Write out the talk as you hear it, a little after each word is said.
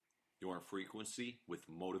You're on frequency with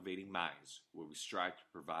Motivating Minds, where we strive to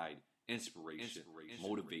provide inspiration,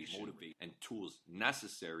 motivation, and tools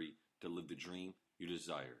necessary to live the dream you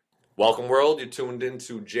desire. Welcome, world. You're tuned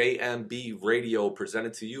into JMB Radio,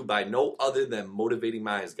 presented to you by no other than Motivating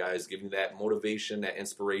Minds, guys. Giving you that motivation, that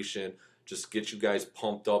inspiration, just get you guys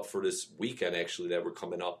pumped up for this weekend, actually, that we're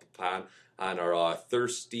coming up upon on our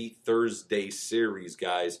Thirsty Thursday series,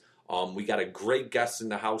 guys. We got a great guest in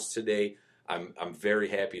the house today. I'm very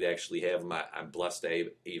happy to actually have him. I'm blessed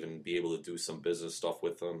to even be able to do some business stuff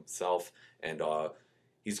with himself. And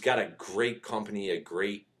he's got a great company, a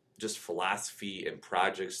great just philosophy and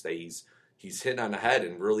projects that he's hitting on the head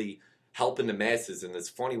and really helping the masses. And it's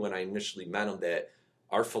funny, when I initially met him, that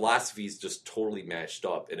our philosophies just totally matched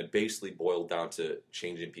up. And it basically boiled down to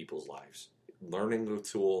changing people's lives. Learning the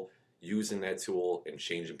tool, using that tool, and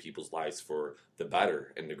changing people's lives for the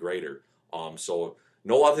better and the greater. So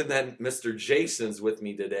no other than Mr. Jason's with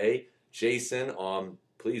me today. Jason,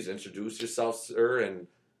 please introduce yourself, sir, and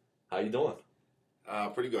how you doing?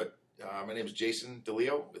 Pretty good. My name is Jason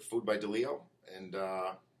DeLeo with Food by DeLeo, and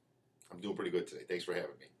I'm doing pretty good today. Thanks for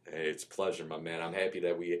having me. Hey, it's a pleasure, my man. I'm happy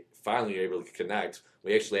that we finally were able to connect.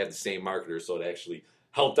 We actually have the same marketer, so it actually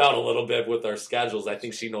helped out a little bit with our schedules. I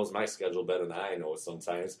think she knows my schedule better than I know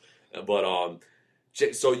sometimes. But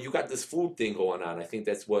so you got this food thing going on. I think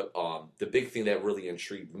that's what the big thing that really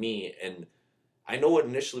intrigued me. And I know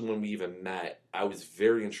initially when we even met, I was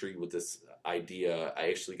very intrigued with this idea. I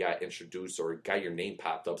actually got introduced or got your name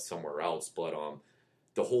popped up somewhere else. But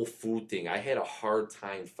the whole food thing, I had a hard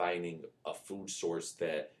time finding a food source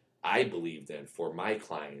that I believed in for my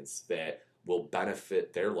clients that will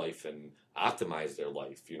benefit their life and optimize their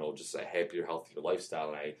life. You know, just a happier, healthier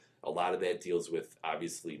lifestyle. And a lot of that deals with,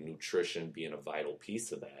 obviously, nutrition being a vital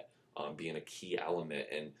piece of that, being a key element.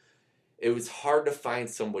 And it was hard to find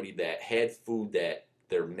somebody that had food that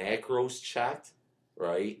their macros checked,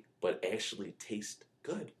 right, but actually taste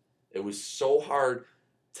good. It was so hard.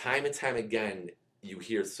 Time and time again, you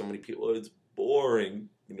hear so many people, oh, it's boring,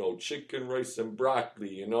 chicken, rice, and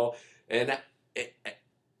broccoli, And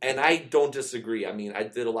I don't disagree. I mean, I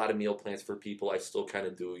did a lot of meal plans for people. I still kind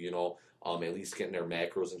of do, at least getting their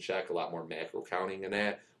macros in check, a lot more macro counting in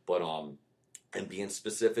that, but and being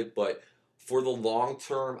specific. But for the long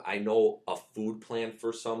term, I know a food plan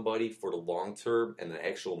for somebody for the long term and an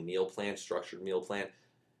actual meal plan, structured meal plan,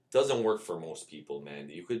 doesn't work for most people, man.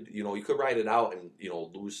 You could write it out and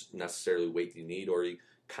lose necessarily weight you need, or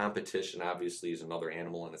competition obviously is another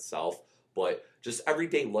animal in itself. But just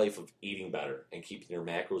everyday life of eating better and keeping your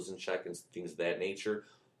macros in check and things of that nature.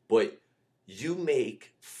 But you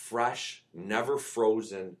make fresh, never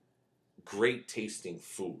frozen, great tasting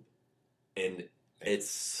food. And it's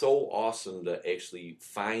so awesome to actually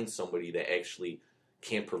find somebody that actually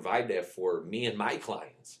can provide that for me and my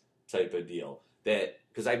clients type of deal. That,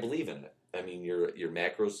 because I believe in it. I mean, your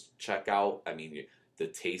macros check out. I mean, the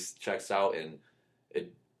taste checks out, and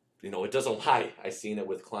it doesn't lie. I've seen it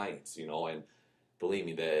with clients, and believe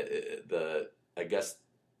me, the I guess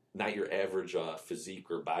not your average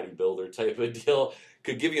physique or bodybuilder type of deal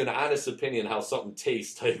could give you an honest opinion how something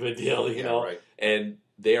tastes type of deal, you know. Right. And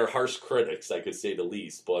they are harsh critics, I could say the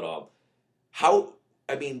least. But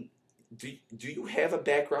do you have a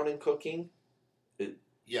background in cooking?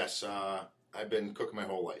 Yes, I've been cooking my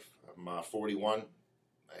whole life. I'm 41.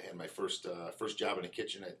 I had my first job in the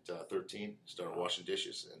kitchen at 13. Started washing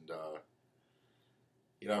dishes, and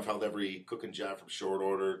I've held every cooking job from short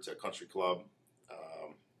order to country club,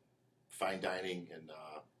 fine dining, and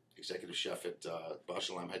executive chef at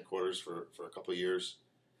Bausch & Lomb headquarters for a couple of years.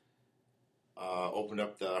 Opened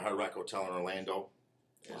up the Hard Rock Hotel in Orlando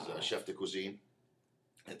as a chef de cuisine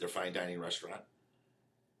at their fine dining restaurant.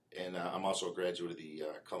 And I'm also a graduate of the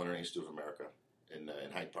Culinary Institute of America in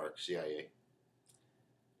Hyde Park, CIA.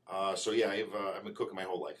 I've been cooking my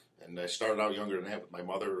whole life, and I started out younger than that with my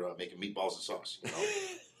mother making meatballs and sauce.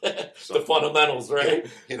 So, the fundamentals, right?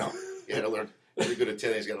 You got to learn. Every good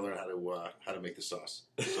Italian's got to learn how to make the sauce.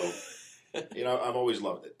 So, I've always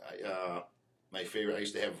loved it. My favorite. I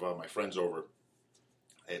used to have my friends over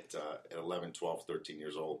at 11, 12, 13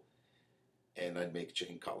 years old, and I'd make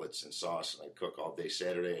chicken cutlets and sauce, and I'd cook all day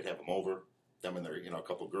Saturday. I'd have them over, them and their a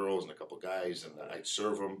couple girls and a couple guys, and I'd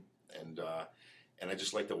serve them, and I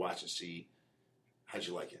just like to watch and see, how'd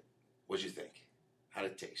you like it? What'd you think? How'd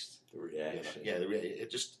it taste? The reaction.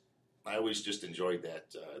 I always just enjoyed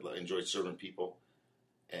that. I enjoyed serving people,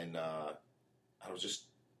 and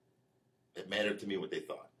it mattered to me what they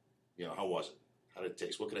thought. How was it? How did it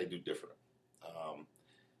taste? What could I do different?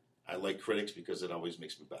 I like critics because it always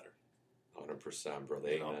makes me better. 100%, brother.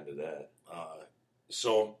 Amen to that.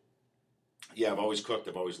 So Yeah, I've always cooked.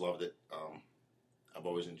 I've always loved it. I've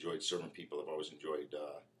always enjoyed serving people. I've always enjoyed,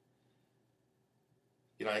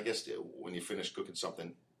 I guess when you finish cooking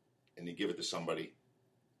something and you give it to somebody,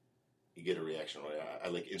 you get a reaction. Right? I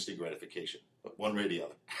like instant gratification, one way or the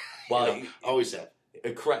other. Well, always have.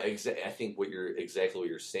 Correct. I think exactly what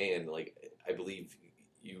you're saying. Like, I believe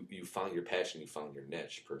you found your passion, you found your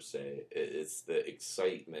niche per se. It's the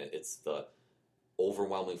excitement. It's the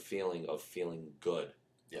overwhelming feeling of feeling good.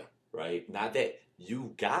 Yeah. Right. Not that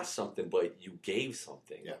you got something, but you gave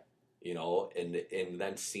something. Yeah. And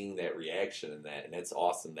then seeing that reaction and that's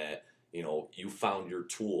awesome. That you found your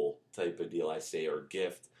tool type of deal. I say, or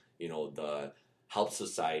gift. The help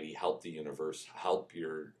society, help the universe, help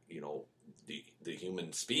your the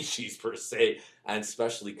human species per se, and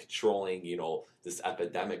especially controlling this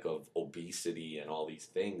epidemic of obesity and all these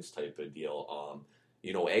things type of deal.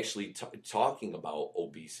 Actually talking about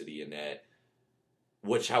obesity and that,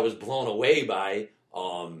 which I was blown away by.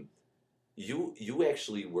 You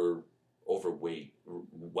actually were overweight,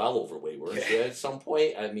 well overweight, weren't you at some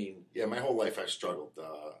point? I mean, yeah, my whole life I've struggled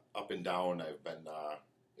up and down. I've been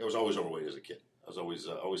I was always overweight as a kid. I was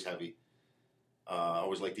always heavy. I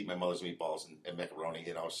always liked to eat my mother's meatballs and macaroni,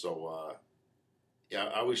 So, I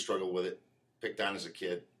always struggled with it. Picked on as a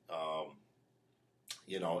kid,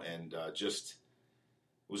 and just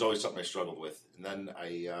it was always something I struggled with. And then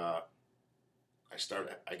I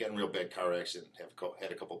got in a real bad car accident.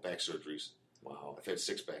 Had a couple back surgeries. Wow. I've had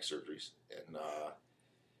 6 back surgeries. And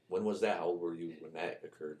when was that? How old were you when that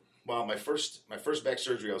occurred? Well, my first back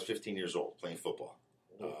surgery, I was 15 years old playing football.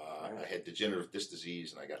 I had degenerative disc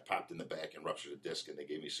disease, and I got popped in the back and ruptured a disc, and they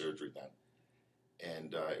gave me surgery then.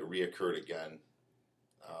 And it reoccurred again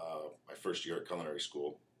my first year at culinary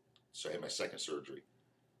school, so I had my second surgery.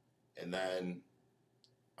 And then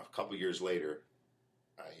a couple years later,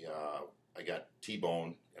 I got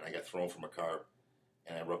T-boned, and I got thrown from a car,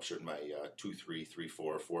 and I ruptured my 2-3,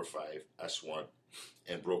 3-4, 4-5, S1,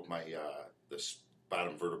 and broke my this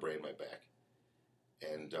bottom vertebrae in my back.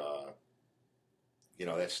 And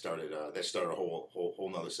that started a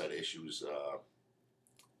whole nother set of issues,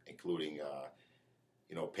 including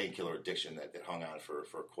painkiller addiction that hung on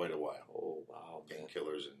for quite a while. Oh wow,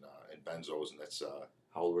 painkillers and benzos, and that's.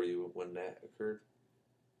 How old were you when that occurred?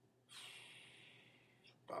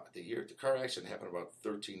 The car accident happened about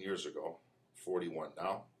 13 years ago. 41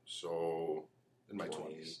 now, so in my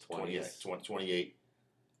 20s, 28,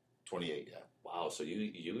 yeah. Wow, so you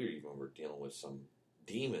even were dealing with some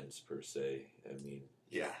demons per se. I mean,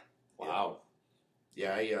 yeah. Wow.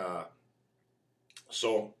 Yeah,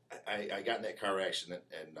 so I got in that car accident,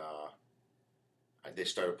 and they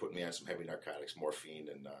started putting me on some heavy narcotics, morphine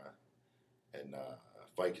and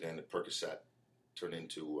Vicodin and Percocet, turned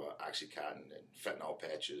into Oxycontin and fentanyl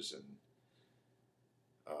patches and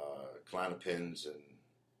Klonopins and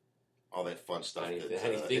all that fun stuff.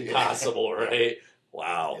 Anything possible, right?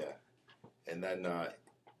 Wow. Yeah. And then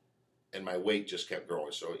and my weight just kept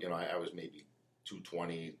growing. So, I was maybe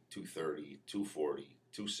 220, 230, 240,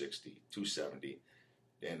 260, 270.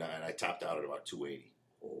 And I topped out at about 280.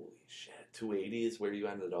 Holy shit. 280 is where you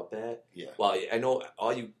ended up at? Yeah. Well, I know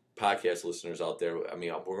all you podcast listeners out there, I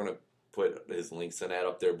mean, we're going to put his links and that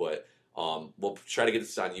up there, but we'll try to get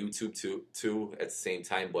this on YouTube too at the same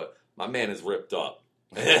time, but my man is ripped up.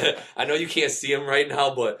 I know you can't see him right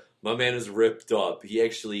now, but my man is ripped up.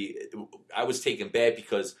 I was taken back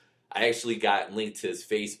because I actually got linked to his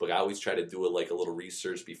Facebook. I always try to do a little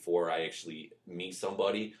research before I actually meet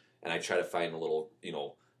somebody, and I try to find a little,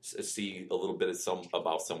 see a little bit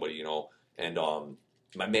about somebody, and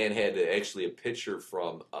my man had actually a picture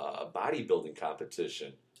from a bodybuilding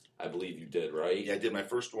competition. I believe you did, right? Yeah, I did my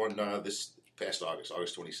first one this past August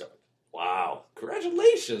 27th. Wow.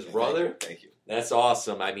 Congratulations, brother. Thank you. That's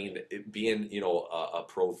awesome. I mean, being, a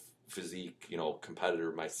pro physique,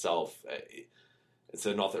 competitor myself, it's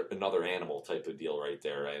another animal type of deal right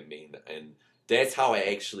there. I mean, and that's how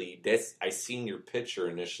I seen your picture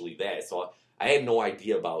initially so I had no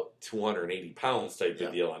idea about 280 pounds type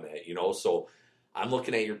of deal on that, so I'm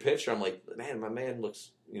looking at your picture. I'm like, man, my man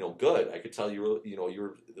looks, good. I could tell you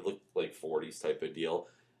looked like 40s type of deal.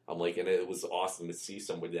 I'm like, and it was awesome to see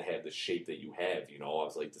somebody that had the shape that you have. I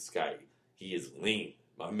was like, this guy, he is lean.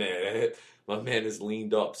 My man is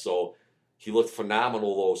leaned up. So he looked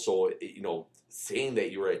phenomenal though. So saying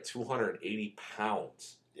that you were at 280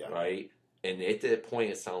 pounds, right? And at that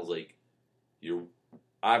point, it sounds like you're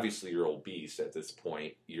obese at this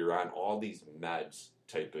point. You're on all these meds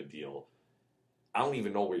type of deal. I don't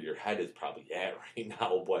even know where your head is probably at right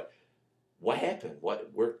now, but what happened?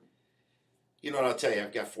 Where? I'll tell you,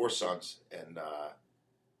 I've got 4 sons, and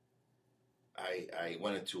I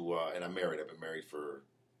went into and I'm married. I've been married for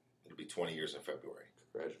it'll be 20 years in February.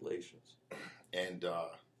 Congratulations. And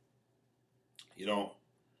you know,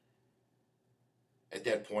 at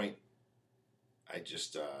that point, I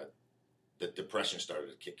just the depression started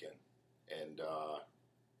to kick in, and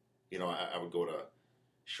you know, I would go to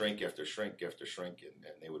shrink after shrink after shrink,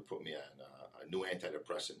 and they would put me on a new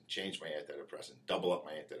antidepressant, change my antidepressant, double up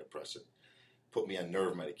my antidepressant, put me on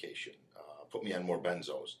nerve medication, put me on more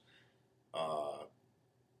benzos,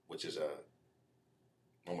 which is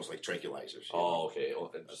almost like tranquilizers. Oh, okay.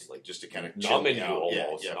 Well, just to kind of numbing you out.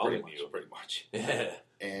 almost. Yeah, pretty much. Yeah.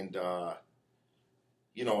 And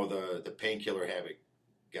you know, the painkiller habit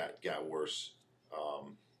got worse,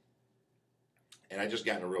 and I just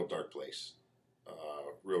got in a real dark place,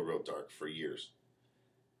 real dark for years.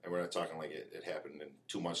 And we're not talking like it happened, and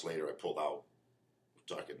 2 months later I pulled out.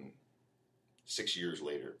 We're talking 6 years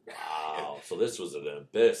later. Wow. So this was an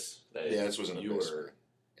abyss. Yeah, this was an abyss.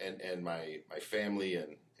 And my family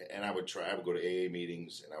and I would go to AA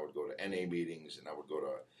meetings, and I would go to NA meetings, and I would go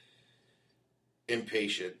to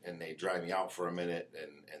inpatient, and they drive me out for a minute,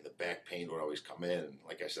 and the back pain would always come in. And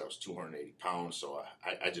like I said, I was 280 pounds, so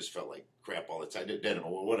I just felt like crap all the time. I didn't know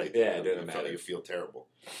what I did. Yeah, it didn't I matter. felt like you feel terrible.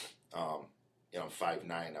 You know, I'm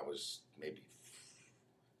 5'9". I was maybe,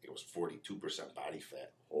 it was 42% body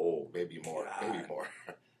fat. Oh, maybe more. God. Maybe more.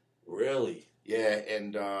 Really? Yeah,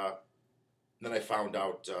 and then I found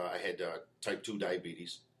out I had type 2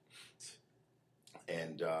 diabetes.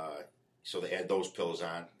 And so they add those pills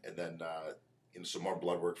on, and then some more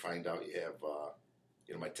blood work, find out you have,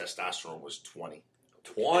 my testosterone was 20.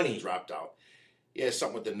 20? Dropped out. Yeah,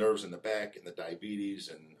 something with the nerves in the back and the diabetes,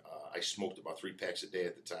 and I smoked about 3 packs a day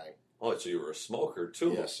at the time. Oh, so you were a smoker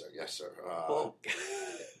too? Yes, sir. Oh.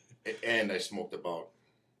 And I smoked a lot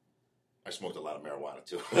of marijuana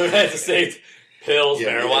too. I had to say pills,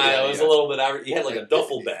 marijuana. It was a little bit. You had like a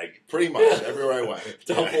duffel bag. Pretty much everywhere I went.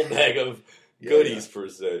 Duffel bag of goodies per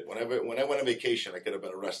se. When I went on vacation, I could have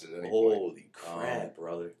been arrested at any Holy crap,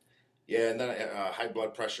 brother! Yeah, and then high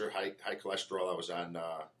blood pressure, high cholesterol. I was on.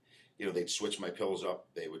 They'd switch my pills up.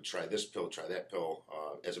 They would try this pill, try that pill.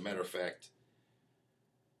 As a matter of fact,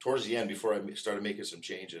 towards the end, before I started making some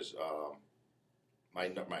changes, my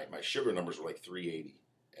sugar numbers were like 380,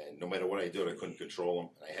 and no matter what I did, I couldn't control them.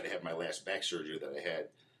 I had to have my last back surgery that I had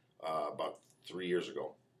about 3.5 years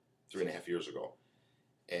ago,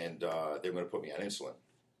 and they were going to put me on insulin.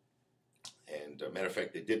 And matter of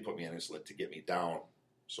fact, they did put me on insulin to get me down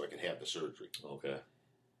so I could have the surgery. Okay.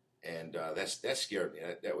 And that scared me.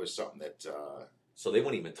 That was something that. So they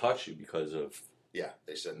wouldn't even touch you because of. Yeah,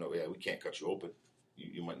 they said no. Yeah, we can't cut you open.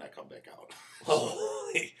 You might not come back out.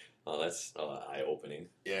 Oh, that's eye-opening.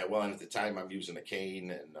 Yeah, well, and at the time I'm using a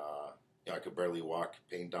cane, and I could barely walk,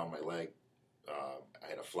 pain down my leg. I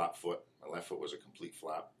had a flop foot. My left foot was a complete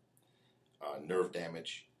flop. Nerve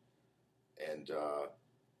damage, and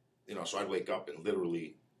so I'd wake up and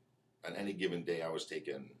literally, on any given day, I was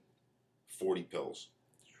taking 40 pills,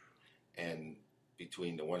 and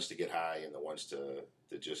between the ones to get high and the ones to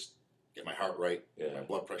just get my heart right, get my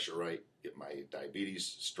blood pressure right, get my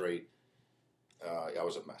diabetes straight. I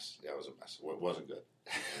was a mess. Yeah, it was a mess. It wasn't good.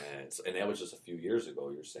 And that was just a few years ago,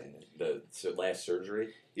 you're saying? The last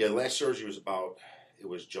surgery? Yeah, the last surgery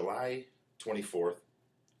was July 24th.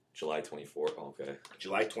 July 24th, okay.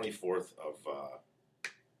 July 24th of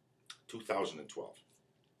 2012.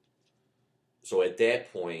 So at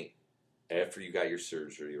that point, after you got your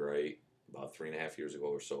surgery, right, about 3.5 years ago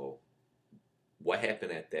or so, what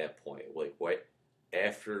happened at that point? Like, what,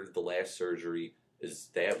 after the last surgery, is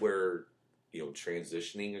that where,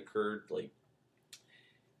 transitioning occurred? Like,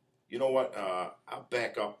 you know what? I'll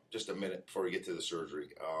back up just a minute before we get to the surgery.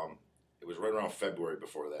 It was right around February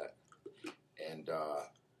before that. And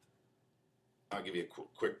I'll give you a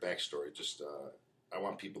quick backstory. Just I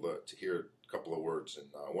want people to hear a couple of words, and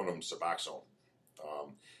one of them Suboxone.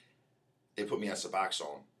 They put me on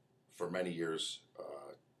Suboxone for many years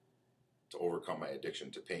to overcome my addiction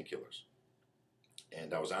to painkillers.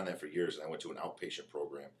 And I was on that for years, and I went to an outpatient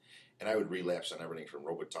program. And I would relapse on everything from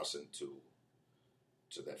Robitussin to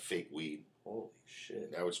that fake weed. Holy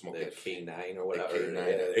shit. I would smoke that K9 or whatever.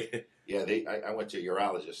 K9. Yeah, I went to a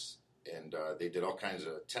urologist, and they did all kinds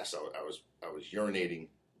of tests. I was urinating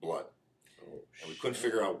blood. Oh, and we couldn't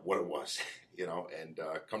figure out what it was, and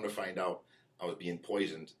come to find out I was being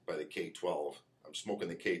poisoned by the K12. I'm smoking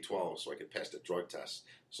the K12 so I could pass the drug test,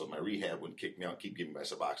 so my rehab wouldn't kick me out and keep giving me my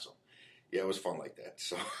Suboxone. Yeah, it was fun like that.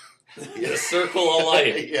 So the circle of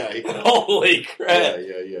life. Yeah. Holy crap.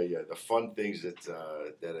 Yeah. The fun things that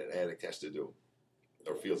an addict has to do,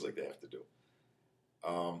 or feels like they have to do.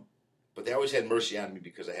 But they always had mercy on me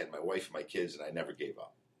because I had my wife and my kids, and I never gave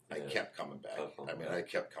up. I Yeah. kept coming back. Kept coming I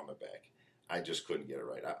kept coming back. I just couldn't get it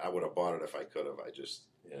right. I would have bought it if I could have. I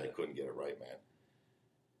couldn't get it right, man.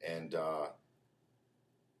 And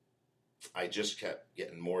I just kept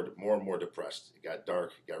getting more and more depressed. It got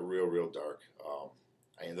dark. It got real dark.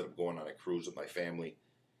 I ended up going on a cruise with my family,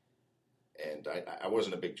 and I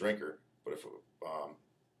wasn't a big drinker, but I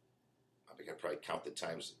think I probably count the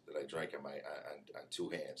times that I drank on two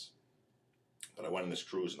hands. But I went on this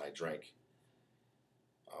cruise and I drank.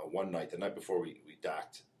 One night, the night before we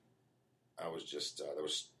docked, I was just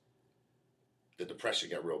the depression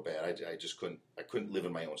got real bad. I just couldn't live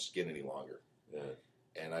in my own skin any longer. Yeah.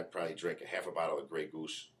 And I probably drank a half a bottle of Grey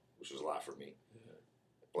Goose, which was a lot for me. Yeah.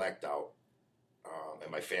 Blacked out, and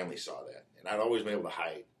my family saw that. And I'd always been able to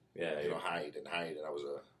hide. Yeah. Hide, and I was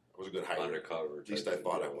a good hider. Undercover. At least I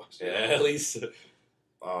thought I was. Yeah, at least.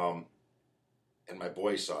 And my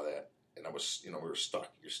boys saw that, and I was, we were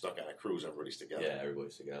stuck. You're stuck on a cruise. Everybody's together. Yeah,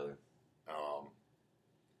 everybody's together.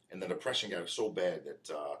 And the depression got so bad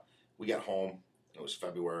that we got home, and it was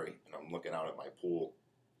February, and I'm looking out at my pool.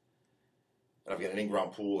 And I've got an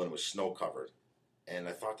in-ground pool, and it was snow-covered. And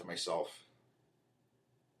I thought to myself,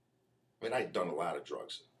 I'd done a lot of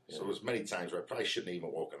drugs. Yeah. So there was many times where I probably shouldn't have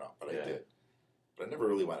even woken up, but I Yeah. did. But I never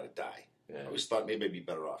really wanted to die. Yeah. I always thought maybe I'd be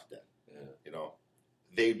better off dead. Yeah.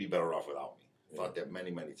 They'd be better off without me. Yeah. Thought that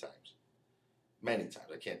many times. Many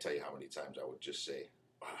times. I can't tell you how many times I would just say,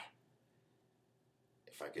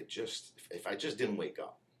 if I just didn't wake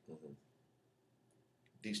up, Mm-hmm.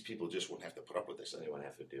 these people just wouldn't have to put up with this They anymore.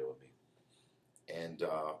 wouldn't have to deal with me. And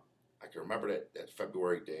I can remember that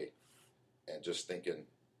February day and just thinking,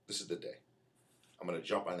 this is the day. I'm going to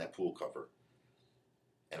jump on that pool cover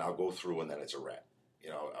and I'll go through and then it's a wrap.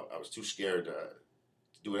 I was too scared to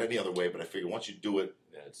do it any other way, but I figured once you do it,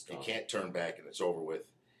 Yeah, it's you done. can't turn back and it's over with.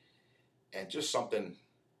 And just something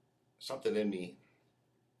in me,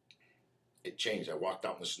 it changed. I walked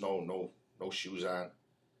out in the snow, no shoes on,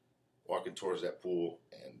 walking towards that pool,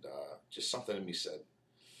 and just something in me said,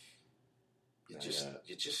 you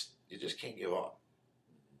just can't give up.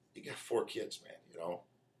 You got 4 kids, man,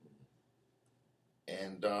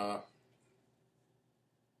 And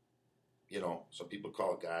some people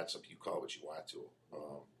call it God, some people call it what you want to.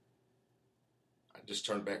 I just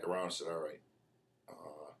turned back around and said, all right,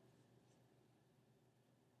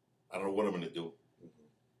 I don't know what I'm going to do,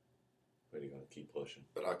 But you're going to keep pushing.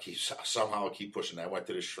 but I'll keep pushing. I went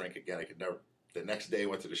to the shrink again. The next day I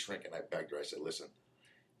went to the shrink and I begged her. I said, listen,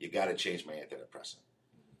 you got to change my antidepressant.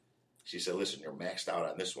 She said, listen, you're maxed out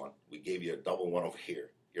on this one. We gave you a double one over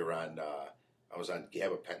here. You're on, I was on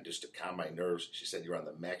gabapentin just to calm my nerves. She said, you're on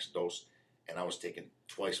the max dose. And I was taking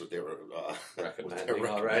twice what they were Recommending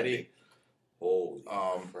already? Holy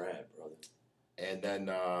crap, brother. And then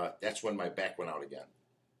that's when my back went out again.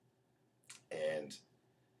 And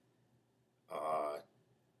I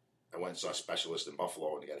went and saw a specialist in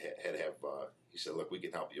Buffalo, and he had to have. He said, "Look, we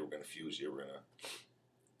can help you. We're going to fuse you. We're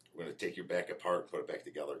going to take your back apart, and put it back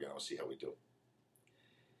together again. We'll see how we do."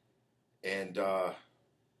 And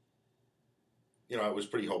it was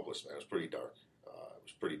pretty hopeless, man. It was pretty dark.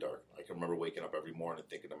 I can remember waking up every morning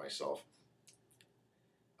thinking to myself,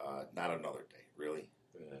 "Not another day, really."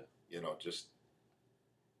 Yeah. Just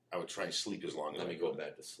I would try and sleep as long as Let I me could. go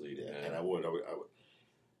back to sleep. Yeah, Man. and I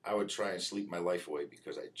would try and sleep my life away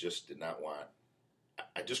because I just did not want.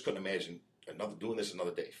 I just couldn't imagine doing this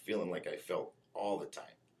another day, feeling like I felt all the time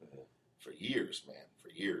for years, man, for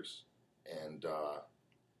years. And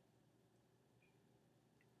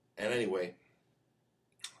anyway,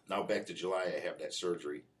 now back to July, I have that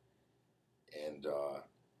surgery, and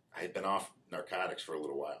I had been off narcotics for a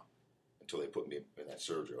little while until they put me in that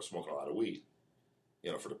surgery. I was smoking a lot of weed.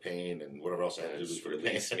 For the pain and whatever else I had to do for the pain.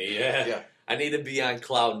 Release me, yeah. Yeah. I need to be on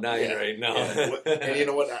cloud 9 right now. Yeah. And you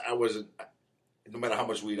know what? I wasn't. No matter how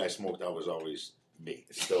much weed I smoked, I was always me.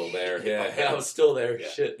 Still there, yeah. I was still there. Yeah.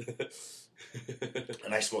 Shit.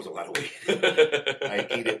 And I smoked a lot of weed. I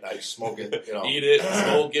eat it. I smoke it. Eat it,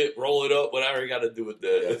 smoke it, roll it up, whatever you got to do with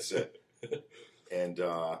that. That's it. And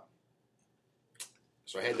so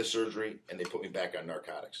I had the surgery, and they put me back on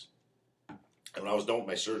narcotics. And when I was done with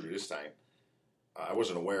my surgery this time, I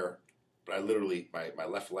wasn't aware, but I literally, my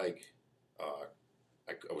left leg, I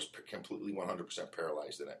was completely 100%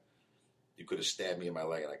 paralyzed in it. You could have stabbed me in my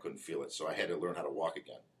leg and I couldn't feel it. So I had to learn how to walk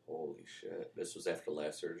again. Holy shit. This was after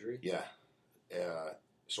last surgery? Yeah.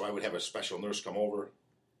 So I would have a special nurse come over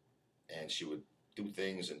and she would do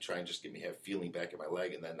things and try and just get me have feeling back in my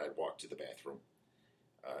leg. And then I'd walk to the bathroom.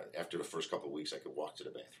 After the first couple of weeks, I could walk to the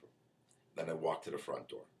bathroom. Then I'd walk to the front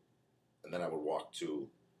door. And then I would walk to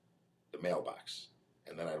the mailbox,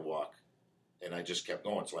 and then I'd walk and I just kept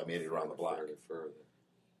going until I made it around the block. Further.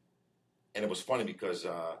 And it was funny because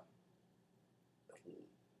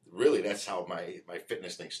really that's how my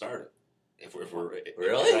fitness thing started. If we're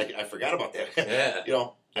Really? I forgot about that. Yeah. You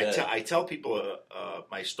know, Yeah. I tell people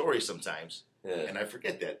my story sometimes, Yeah. and I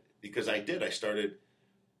forget that because I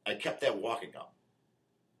kept that walking up.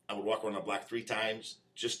 I would walk around the block 3 times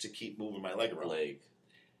just to keep moving my leg around.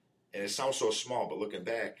 And it sounds so small, but looking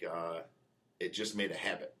back, it just made a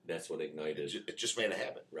habit. That's what ignited. It just made a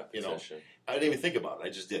habit. Repetition. You know, I didn't even think about it. I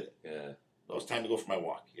just did it. Yeah. It was time to go for my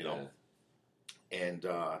walk. You know, and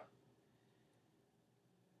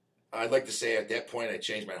I'd like to say at that point I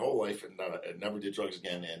changed my whole life and never did drugs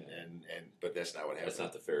again. But that's not what happened. That's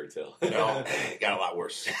not the fairy tale. No, it got a lot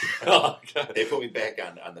worse. Oh, God. They put me back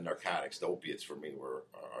on the narcotics. The opiates for me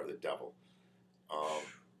are the devil.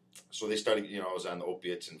 So they started, you know, I was on the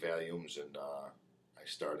opiates and Valiums, and I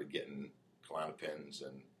started getting Klonopins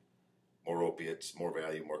and more opiates, more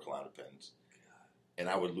Valium, more Klonopins. And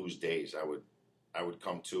I would lose days. I would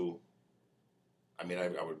come to, I mean, I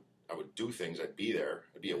would do things. I'd be there.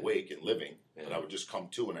 I'd be awake and living, but I would just come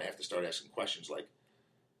to, and I have to start asking questions like,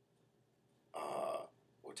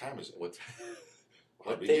 what time is it? What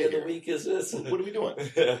day of the week is this? What are we doing?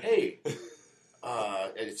 Hey,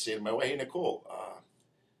 I'd say to my wife, hey, Nicole,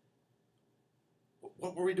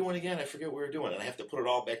 what were we doing again? I forget what we were doing. And I have to put it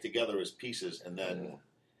all back together as pieces and then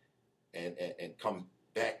and come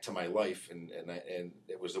back to my life. And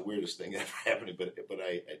it was the weirdest thing that ever happened, but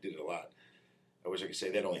I did it a lot. I wish I could say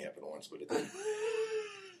that only happened once, but it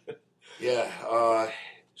didn't. Yeah.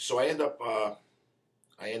 So I end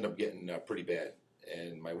up getting pretty bad.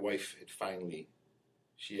 And my wife had finally,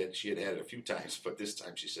 she had it a few times, but this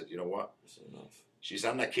time she said, you know what? That's enough. She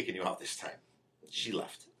said, I'm not kicking you out this time. She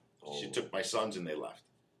left. Oh. She took my sons and they left.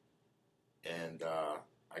 And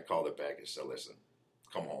I called her back and said, listen,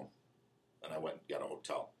 come home. And I went and got a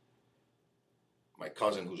hotel. My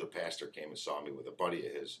cousin, who's a pastor, came and saw me with a buddy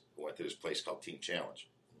of his who went to this place called Team Challenge.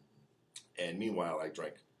 And meanwhile, I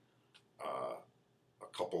drank a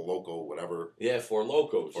couple Loco, whatever. Yeah, 4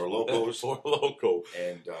 Locos. 4 Locos. 4 Loco.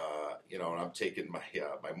 And, you know, and I'm taking my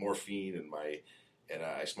morphine and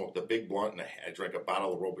I smoked a big blunt and I drank a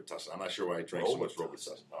bottle of Robitussin. I'm not sure why I drank so much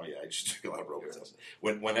Robitussin. Oh, yeah, I just drank a lot of Robitussin.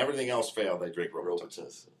 When everything else failed, I drank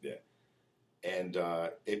Robitussin. Yeah. And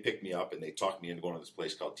they picked me up and they talked me into going to this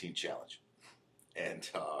place called Teen Challenge. And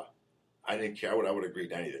I didn't care. I would agree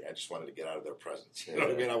to anything. I just wanted to get out of their presence. You know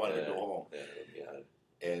what I mean? I wanted to go home. Yeah.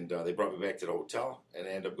 And they brought me back to the hotel, and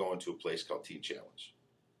I ended up going to a place called Teen Challenge.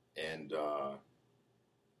 And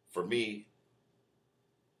for me,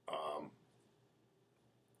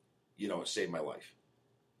 you know, it saved my life.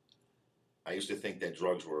 I used to think that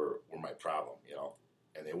drugs were my problem, you know,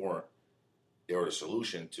 and they weren't. They were the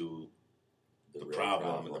solution to the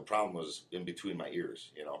problem, and the problem was in between my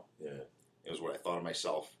ears, you know. Yeah. It was what I thought of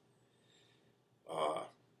myself.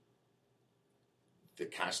 The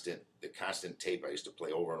constant tape I used to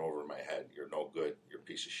play over and over in my head. You're no good. You're a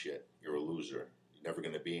piece of shit. You're a loser. You're never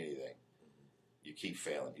going to be anything. You keep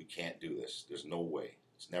failing. You can't do this. There's no way.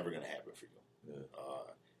 It's never going to happen for you. Yeah.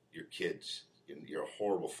 Your kids. You're a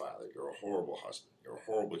horrible father. You're a horrible husband. You're a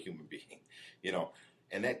horrible human being. You know,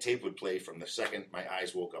 and that tape would play from the second my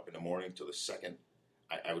eyes woke up in the morning to the second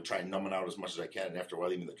I would try and numb it out as much as I can. And after a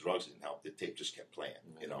while, even the drugs didn't help. The tape just kept playing,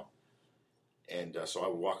 you know. And so I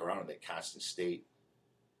would walk around in that constant state.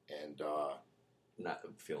 And not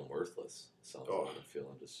feeling worthless. Sounds like I'm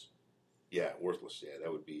feeling just. Yeah, worthless. Yeah,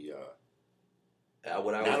 that would be.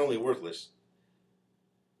 Not only worthless,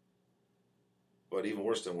 but even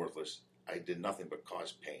worse than worthless. I did nothing but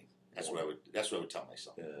cause pain. That's what I would tell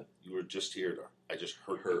myself. Yeah. You were just here to. I just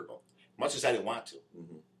hurt people. Much as I didn't want to.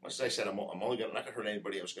 Mm-hmm. Much as I said, I'm only not going to hurt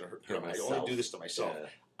anybody. I'm just going to hurt myself. I only do this to myself. Yeah.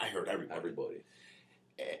 I hurt everybody.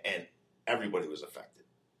 And everybody was affected.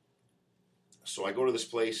 So I go to this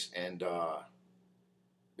place, and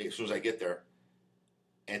as soon as I get there,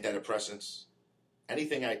 antidepressants,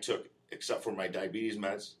 anything I took except for my diabetes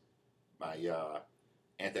meds, my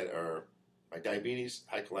diabetes,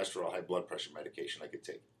 high cholesterol, high blood pressure medication I could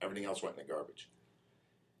take. Everything else went in the garbage.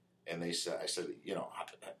 And I said, you know,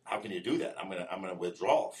 how can you do that? I'm gonna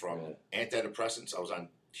withdraw from antidepressants. I was on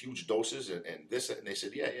huge doses and this, and they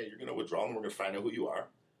said, yeah, you're gonna withdraw, and we're gonna find out who you are.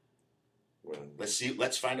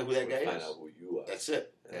 Let's find out who that guy is. Find out who you are. That's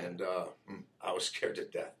it. Yeah. And I was scared to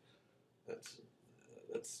death.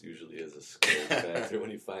 That's usually is a scary factor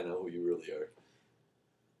when you find out who you really are.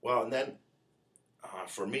 Well, and then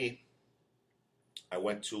for me, I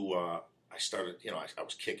went to. I started, you know, I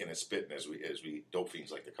was kicking and spitting as we dope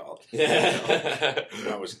fiends like to call it. Yeah. You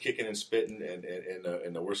know, I was kicking and spitting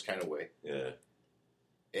in the worst kind of way. Yeah.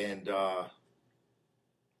 And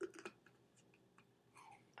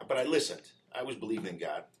but I listened. I was believing in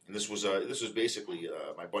God, and this was basically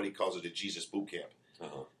my buddy calls it a Jesus boot camp,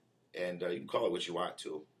 Uh-huh. and you can call it what you want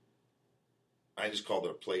to. I just called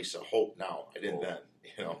it a place of hope. Now I didn't then,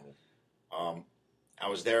 you know. I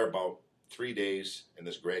was there about 3 days, and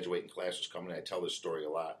this graduating class was coming. I tell this story a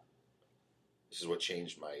lot. This is what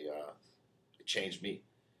changed it changed me.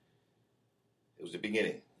 It was the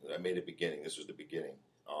beginning. I made a beginning. This was the beginning.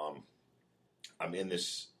 I'm in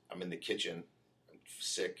the kitchen. I'm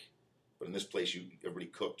sick, but in this place, everybody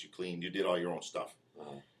cooked, you cleaned, you did all your own stuff.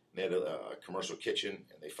 Uh-huh. They had a commercial kitchen,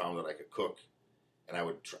 and they found that I could cook, and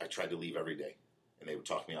I tried to leave every day, and they would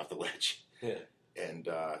talk me off the ledge. Yeah. And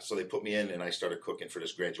so they put me in, and I started cooking for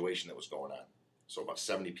this graduation that was going on. So about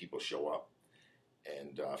 70 people show up,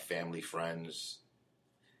 and family, friends,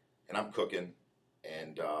 and I'm cooking,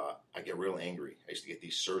 and I get real angry. I used to get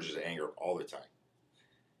these surges of anger all the time.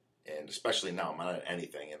 And especially now, I'm not at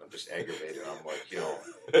anything, and I'm just aggravated. I'm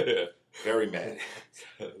like, very mad.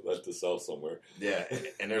 Let this out somewhere. Yeah,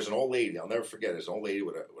 and there's an old lady. I'll never forget. There's an old lady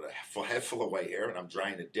with a head full of white hair, and I'm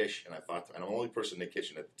drying a dish. And I thought, and I'm the only person in the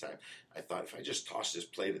kitchen at the time. I thought, if I just toss this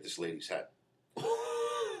plate at this lady's head,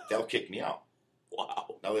 they'll kick me out.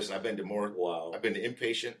 Wow. Now listen, I've been to Wow. I've been to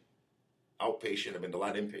inpatient, outpatient. I've been to a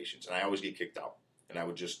lot of inpatients, and I always get kicked out. And I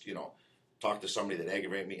would just, talk to somebody that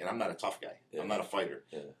aggravated me. And I'm not a tough guy. Yeah. I'm not a fighter.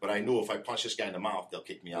 Yeah. But I knew if I punch this guy in the mouth, they'll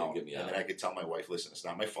kick me out. Get me out. And then I could tell my wife, listen, it's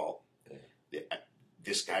not my fault. Yeah.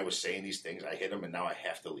 This guy was saying these things. I hit him, and now I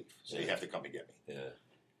have to leave. So you have to come and get me.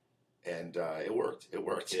 Yeah. And it worked. It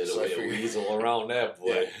worked. Yeah, So I the figured, weasel around that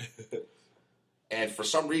boy. and for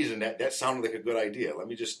some reason, that sounded like a good idea. Let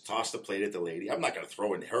me just toss the plate at the lady. I'm not going to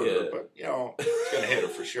throw it and hurt her, but, it's going to hit her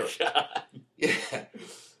for sure. Yeah.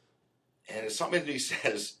 And something he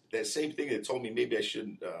says, that same thing that told me maybe I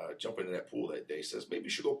shouldn't jump into that pool that day, says, maybe you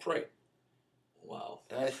should go pray. Wow.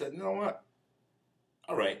 And I said, you know what?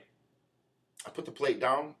 All right. I put the plate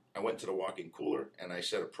down. I went to the walk-in cooler, and I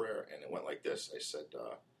said a prayer, and it went like this. I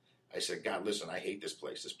said, God, listen, I hate this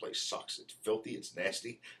place. This place sucks. It's filthy. It's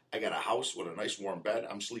nasty. I got a house with a nice warm bed.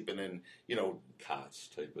 I'm sleeping in, Cots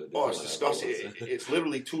type of. oh, it's disgusting. It's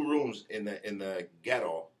literally 2 rooms in the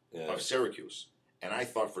ghetto of Syracuse. And I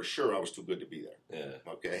thought for sure I was too good to be there.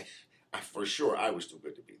 Yeah. Okay? For sure I was too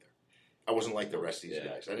good to be there. I wasn't like the rest of these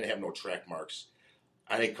guys. I didn't have no track marks.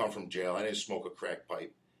 I didn't come from jail. I didn't smoke a crack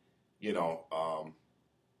pipe.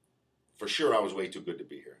 For sure I was way too good to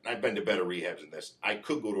be here. And I've been to better rehabs than this. I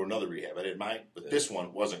could go to another rehab. I didn't mind. But this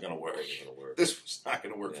one wasn't going to work. This was not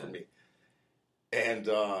going to work for me. And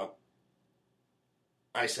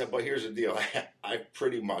I said, but here's the deal. I've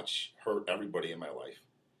pretty much hurt everybody in my life.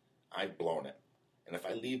 I've blown it. And if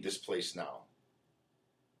I leave this place now,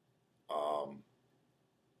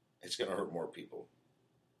 it's going to hurt more people.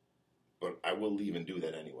 But I will leave and do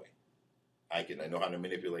that anyway. I know how to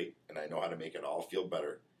manipulate, and I know how to make it all feel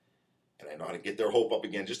better. And I know how to get their hope up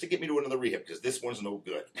again just to get me to another rehab, because this one's no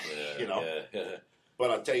good. Yeah.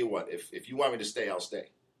 But I'll tell you what, if you want me to stay, I'll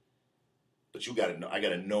stay. But you got to know. I got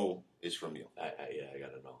to know it's from you. I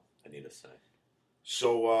got to know. I need a sign.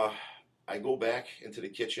 So I go back into the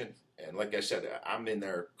kitchen. And like I said, I'm in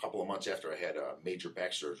there a couple of months after I had a major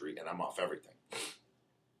back surgery, and I'm off everything.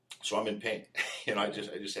 So I'm in pain. I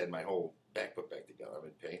just had my whole back put back together. I'm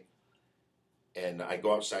in pain. And I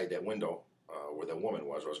go outside that window where the woman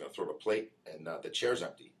was, where I was going to throw the plate, and the chair's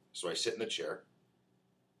empty. So I sit in the chair,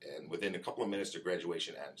 and within a couple of minutes, the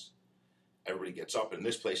graduation ends. Everybody gets up. In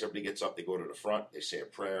this place, everybody gets up. They go to the front. They say a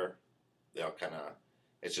prayer. They all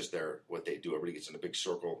it's just what they do. Everybody gets in a big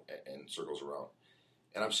circle and circles around.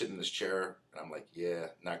 And I'm sitting in this chair, and I'm like, yeah,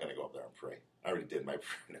 not going to go up there and pray. I already did my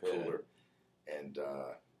prayer in the cooler, and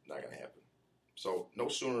not going to happen. So no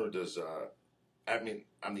sooner does,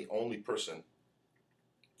 I'm the only person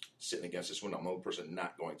sitting against this window. I'm the only person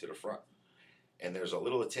not going to the front. And there's a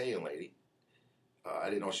little Italian lady, I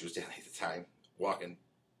didn't know she was Italian at the time, walking,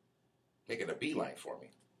 making a beeline for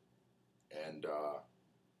me. And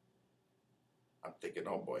I'm thinking,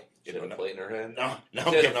 oh boy. She had a plate in her hand? No,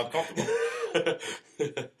 I'm getting uncomfortable.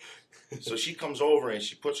 So she comes over and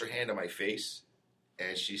she puts her hand on my face,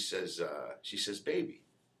 and she says, baby,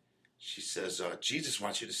 she says, Jesus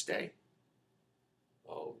wants you to stay.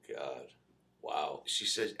 Oh, God. Wow. She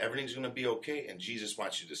says, everything's going to be okay, and Jesus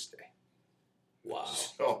wants you to stay. Wow.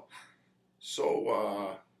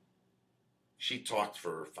 So she talked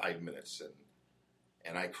for 5 minutes,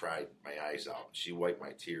 and I cried my eyes out. She wiped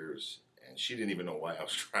my tears, and she didn't even know why I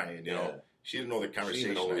was crying, you know. She didn't know the conversation.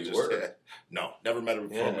 She didn't know who I you just were. had. No, never met her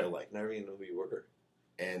before in my life. Never even knew who you were.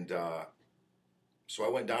 And so I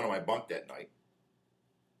went down to my bunk that night.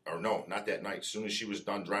 Or no, not that night. As soon as she was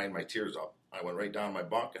done drying my tears up, I went right down to my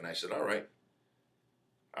bunk, and I said, all right,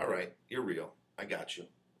 all right, you're real. I got you.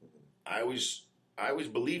 Mm-hmm. I always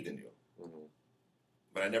believed in you, Mm-hmm.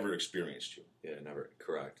 but I never experienced you. Yeah, never.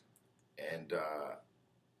 Correct. And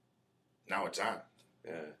now it's on.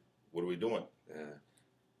 Yeah. What are we doing? Yeah.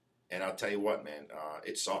 And I'll tell you what, man,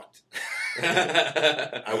 it sucked.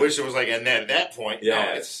 I I wish it was like, and at that point, Yeah.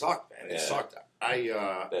 no, it sucked, man. It Yeah. sucked.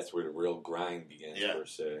 That's where the real grind begins, Yeah. per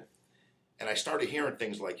se. And I started hearing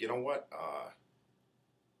things like, you know what?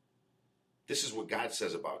 This is what God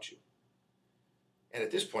says about you. And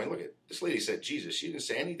at this point, look at this lady said Jesus. She didn't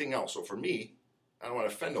say anything else. So for me, I don't want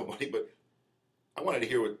to offend nobody, but I wanted to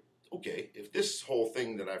hear what, okay, if this whole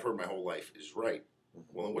thing that I've heard my whole life is right,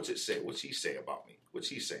 well, then what's it say? What's he say about me? What's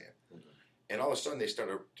he saying? Mm-hmm. And all of a sudden they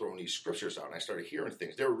started throwing these scriptures out, and I started hearing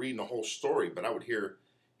things. They were reading the whole story, but I would hear,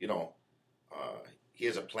 he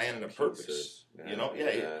has a plan and a purpose. He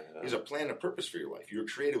has a plan and a purpose for your life. You're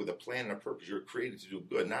created with a plan and a purpose. You're created to do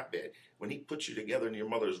good, not bad. When he put you together in your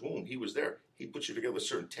mother's womb, he was there. He put you together with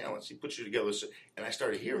certain talents. He put you together with and I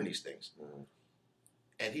started hearing these things. Mm-hmm.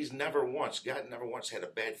 And God never once had a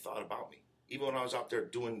bad thought about me. Even when I was out there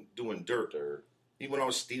doing dirt, even when I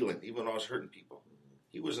was stealing, even when I was hurting people.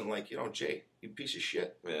 He wasn't like, Jay, you piece of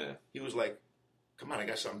shit. Yeah. He was like, come on, I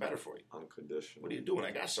got something better for you. Unconditional. What are you doing?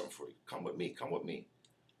 I got something for you. Come with me. Come with me.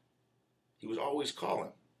 He was always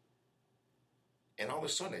calling. And all of a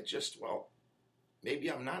sudden, it just,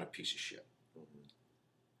 maybe I'm not a piece of shit. Mm-hmm.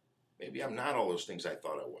 Maybe I'm not all those things I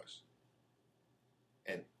thought I was.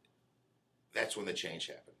 And that's when the change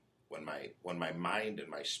happened. When my mind and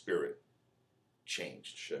my spirit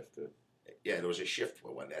changed. Shifted. Yeah, there was a shift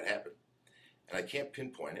when that happened. And I can't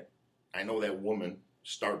pinpoint it. I know that woman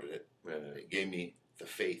started it. Yeah. It gave me the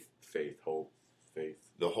faith. Hope.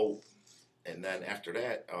 The hope. And then after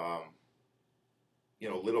that,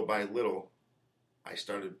 little by little, I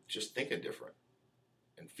started just thinking different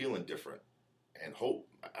and feeling different. And hope,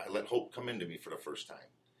 I let hope come into me for the first time.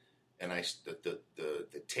 And the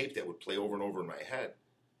tape that would play over and over in my head,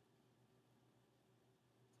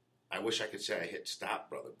 I wish I could say I hit stop,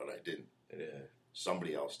 brother, but I didn't. Yeah.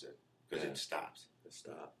 Somebody else did, because it stopped. It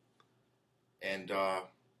stopped. And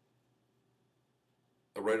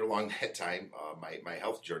right along that time, my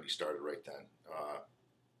health journey started right then.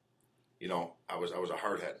 I was a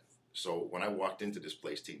hardhead. So when I walked into this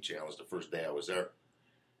place, Team Challenge, the first day I was there,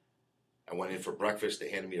 I went in for breakfast. They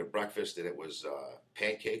handed me a breakfast, and it was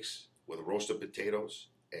pancakes with roasted potatoes,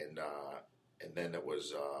 and then it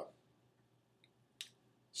was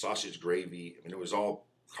sausage gravy. I mean, it was all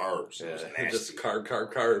carbs. Yeah, it was nasty. just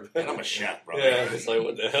carb. And I'm a chef, brother. Yeah, it's like,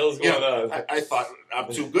 what the hell's going on? I thought, I'm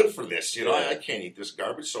too good for this. Yeah. I can't eat this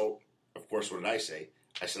garbage. So, of course, what did I say?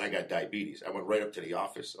 I said, I got diabetes. I went right up to the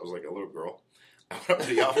office. I was like a little girl. I went up to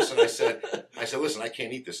the office and I said, listen, I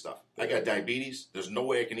can't eat this stuff. I got diabetes. There's no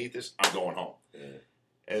way I can eat this. I'm going home. Yeah.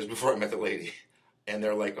 And it was before I met the lady. And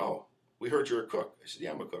they're like, oh, we heard you're a cook. I said,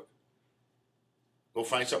 yeah, I'm a cook. Go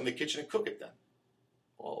find something in the kitchen and cook it then.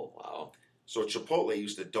 Oh, wow. So Chipotle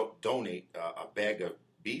used to donate a bag of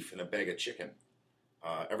beef and a bag of chicken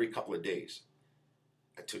every couple of days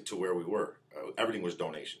to where we were. Everything was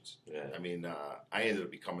donations. Yeah. I mean, I ended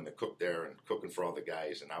up becoming the cook there and cooking for all the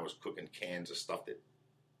guys, and I was cooking cans of stuff that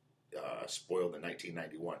spoiled in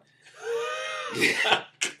 1991. Yeah.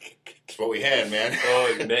 That's what we had, man.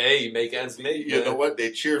 Oh, hey, you make ends meet. You know what?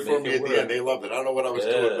 They cheered for me at the end. They loved it. I don't know what I was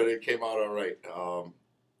doing, but it came out all right.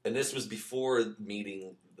 And this was before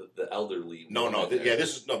meeting the elderly. No. When I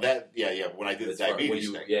did the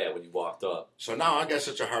diabetes thing. Yeah, when you walked up. So now I got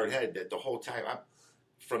such a hard head that the whole time,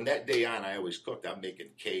 from that day on, I always cooked. I'm making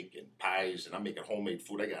cake and pies, and I'm making homemade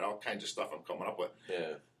food. I got all kinds of stuff I'm coming up with.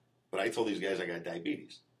 Yeah. But I told these guys I got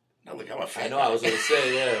diabetes. Now look, I'm a fat guy. I was going to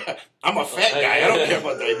say, yeah. I'm a fat guy. I don't care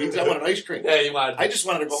about diabetes. I want an ice cream. Yeah, you want. I just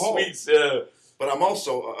wanted to go sweets, home. Yeah. But I'm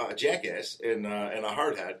also a jackass and a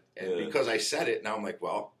hardhead. And because I said it, now I'm like,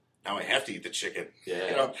 well, now I have to eat the chicken.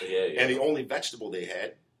 Yeah. And the only vegetable they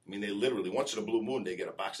had, I mean, they literally, once in a blue moon, they get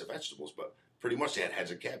a box of vegetables, but pretty much they had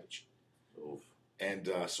heads of cabbage. Oof.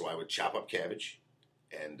 And so I would chop up cabbage,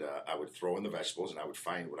 and I would throw in the vegetables, and I would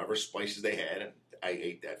find whatever spices they had, and I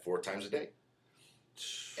ate that 4 times a day.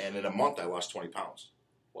 And in a month, I lost 20 pounds.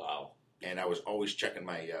 Wow. And I was always checking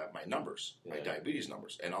my numbers, my diabetes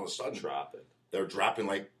numbers, and all of a sudden, they're dropping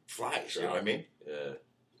like flies. You know what I mean? Yeah.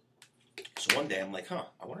 So one day, I'm like, I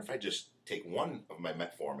wonder if I just take one of my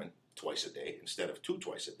metformin twice a day instead of 2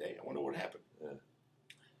 twice a day. I wonder what happened. Yeah.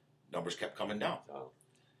 Numbers kept coming down. Oh.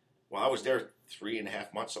 Well, I was there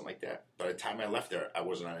 3.5 months, something like that. By the time I left there, I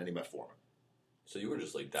wasn't on any metformin. So you were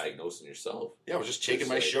just like diagnosing yourself. Yeah, I was just taking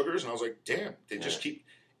my sugars, and I was like, damn, they just keep.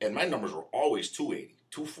 And my numbers were always 280,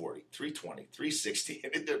 240, 320, 360,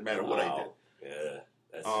 and it didn't matter what I did. Yeah.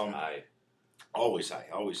 That's high. Always high,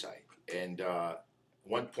 always high. And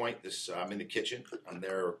one point, I'm in the kitchen. I'm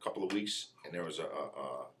there a couple of weeks, and there was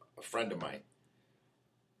a friend of mine,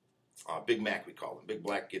 Big Mac, we call him, big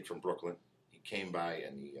black kid from Brooklyn. He came by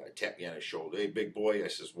and he tapped me on his shoulder. Hey, big boy. I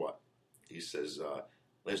says, what? He says,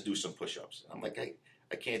 let's do some push-ups. I'm like,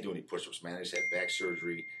 I can't do any push-ups, man. I just had back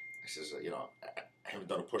surgery. I says, I haven't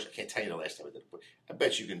done a push. I can't tell you the last time I did a push. I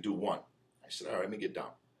bet you can do one. I said, all right, let me get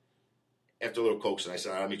down. After a little coaxing, I said,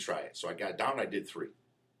 all right, let me try it. So I got down. I did 3.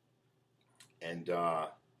 And I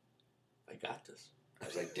got this. I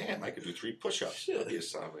was like, damn, I could do 3 push-ups. That'd be a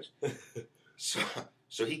sandwich.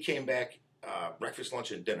 So he came back, breakfast,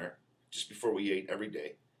 lunch, and dinner, just before we ate every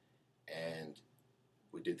day. And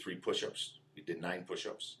we did 3 push-ups. We did 9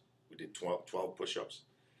 push-ups. We did 12 push-ups.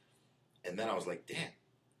 And then I was like, damn,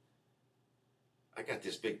 I got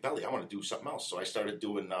this big belly. I want to do something else. So I started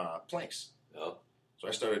doing planks. Oh. So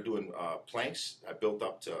I started doing planks. I built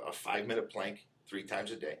up to a 5-minute plank 3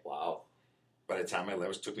 times a day. Wow. By the time I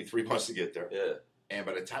left, it took me 3 months to get there. Yeah. And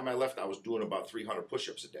by the time I left, I was doing about 300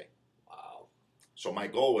 push-ups a day. Wow. So my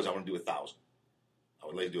goal was I want to do 1,000. I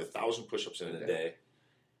would like to do 1,000 push-ups in a day.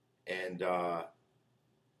 And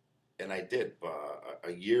I did.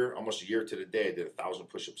 Almost a year to the day, I did 1,000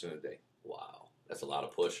 push-ups in a day. Wow. That's a lot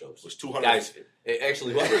of push-ups. It was 200. Guys,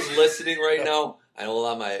 actually, whoever's listening right now, I know a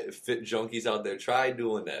lot of my fit junkies out there, try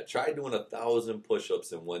doing that. Try doing 1,000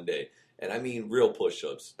 push-ups in one day. And I mean real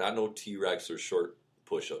push-ups, not no T-Rex or short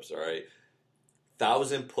push-ups, all right?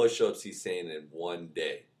 1,000 push-ups, he's saying, in one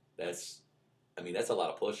day. That's a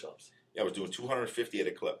lot of push-ups. Yeah, I was doing 250 at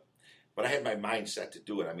a clip. But I had my mind set to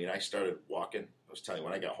do it. I mean, I started walking. I was telling you,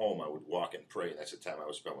 when I got home, I would walk and pray. That's the time I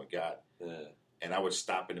would spend with God. Yeah. And I would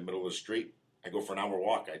stop in the middle of the street. I'd go for an hour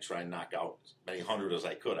walk. I'd try and knock out as many 100 as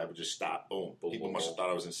I could. I would just stop. Boom. Boom, People boom, must have boom.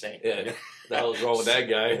 thought I was insane. Yeah. What the hell is wrong with that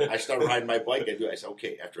guy? I started riding my bike. I said,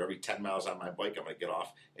 okay, after every 10 miles on my bike, I'm going to get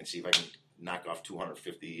off and see if I can knock off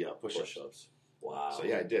 250 push-ups. Wow. So,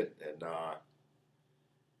 yeah, I did.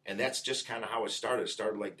 And that's just kind of how it started. It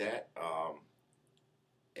started like that.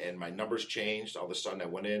 And my numbers changed. All of a sudden, I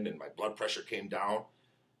went in and my blood pressure came down.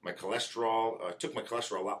 My cholesterol, took my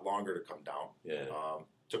cholesterol a lot longer to come down. Yeah.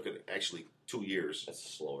 Took it actually 2 years. That's a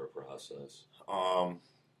slower process.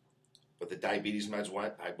 But the diabetes meds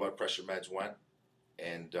went, high blood pressure meds went,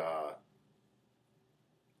 and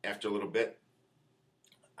after a little bit,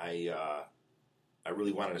 I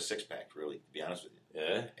really wanted a 6-pack, really, to be honest with you.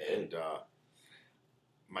 Yeah. And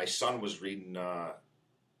my son was reading.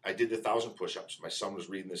 I did the 1,000 push-ups. My son was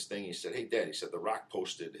reading this thing. He said, "Hey, Dad," he said, "The Rock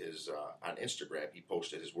posted his on Instagram. He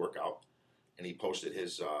posted his workout, and he posted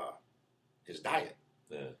his diet."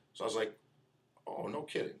 Yeah. So I was like, "Oh, no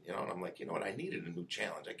kidding," And I'm like, you know what? I needed a new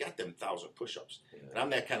challenge. I got them 1,000 push-ups, and I'm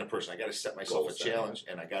that kind of person. I got to set myself a challenge,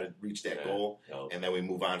 and I got to reach that goal, and then we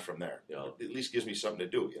move on from there. It at least gives me something to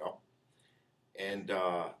do, And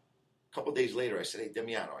a couple days later, I said, "Hey,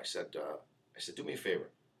 Demiano," I said, "Do me a favor.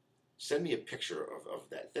 Send me a picture of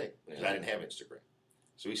that thing." Because I didn't have Instagram.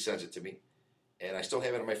 So he sends it to me. And I still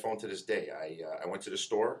have it on my phone to this day. I went to the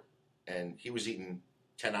store, and he was eating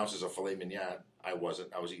 10 ounces of filet mignon. I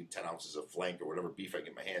wasn't. I was eating 10 ounces of flank or whatever beef I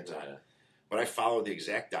get my hands on. But I followed the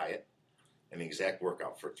exact diet and the exact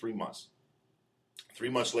workout for 3 months. 3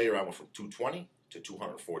 months later, I went from 220 to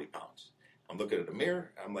 240 pounds. I'm looking at the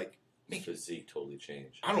mirror, and I'm like, man, physique totally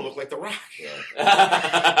changed. I don't look like The Rock. Yeah.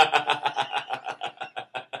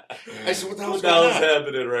 I said, what the hell's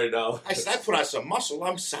happening right now? I said, I put on some muscle.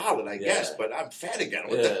 I'm solid, I guess, but I'm fat again.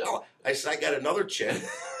 What the hell? I said, I got another chin.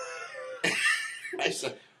 I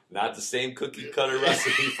said, not the same cookie cutter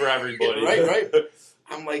recipe for everybody. Right.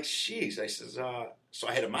 I'm like, jeez. I says, so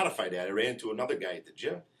I had to modify that. I ran into another guy at the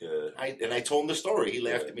gym. Yeah. And I told him the story. He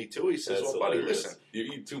laughed at me too. He says, "Well, buddy, listen, you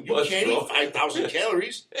eat too much. You can't eat 5,000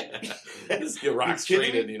 calories. Just get rock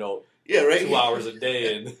straighted, 2 hours a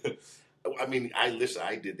day. And I mean, I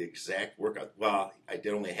did the exact workout. Well, I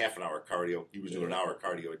did only half an hour cardio. He was doing an hour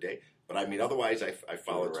cardio a day. But I mean, otherwise, I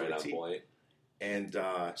followed to a T. Point. And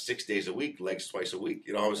 6 days a week, legs twice a week.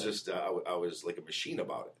 I was just, I was like a machine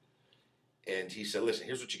about it. And he said, "Listen,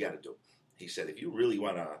 here's what you got to do." He said, "If you really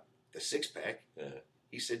want the 6-pack,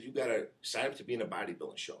 he said, you got to sign up to be in a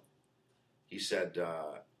bodybuilding show." He said,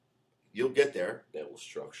 "You'll get there. That will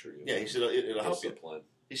structure you." Yeah, he said, it'll help you.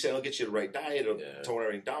 He said, "It'll get you the right diet. It'll tone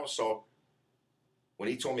everything down." So when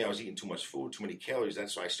he told me I was eating too much food, too many calories,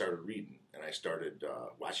 that's why I started reading. And I started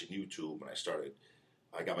watching YouTube. And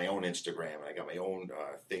I got my own Instagram. And I got my own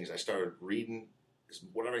things. I started reading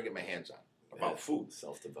whatever I get my hands on about food.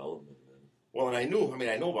 Self-development. Well, and I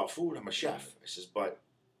know about food. I'm a chef. I says, but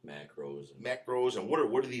Macros. And what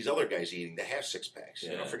are these other guys eating that have six packs?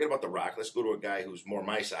 Yeah. Forget about The Rock. Let's go to a guy who's more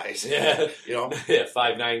my size. Yeah. Yeah,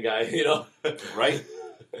 5'9" guy. Right.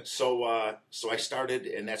 So I started,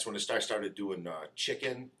 and that's when I started doing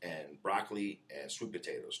chicken and broccoli and sweet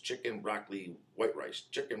potatoes, chicken, broccoli, white rice,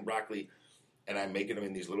 chicken, broccoli, and I'm making them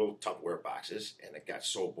in these little Tupperware boxes, and it got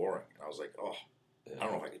so boring. And I was like, oh, Yeah. I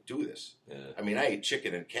don't know if I could do this. Yeah. I mean, I ate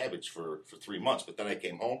chicken and cabbage for 3 months, but then I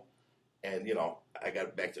came home, and I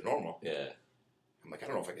got back to normal. Yeah. I'm like, I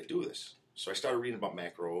don't know if I could do this. So I started reading about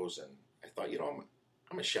macros, and I thought,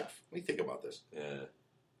 I'm a chef. Let me think about this. Yeah.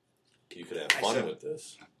 You could have fun with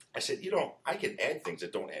this. I said, I can add things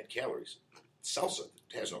that don't add calories. Salsa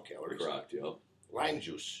has no calories. Correct, yep. Lime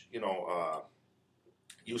juice,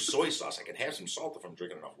 use soy sauce. I can have some salt if I'm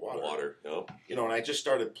drinking enough water. Yep. And I just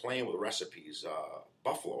started playing with recipes.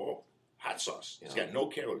 Buffalo hot sauce. It's got no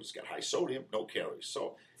calories. It's got high sodium, no calories.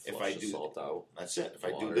 So if I do salt out, that's it. If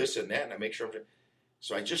I water. do this and that, and I make sure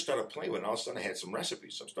so I just started playing with it, and all of a sudden I had some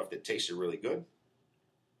recipes, some stuff that tasted really good.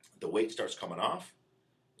 The weight starts coming off.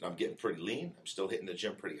 I'm getting pretty lean. I'm still hitting the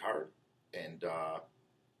gym pretty hard. And I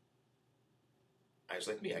was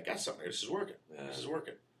like, I got something here. This is working. Yeah. This is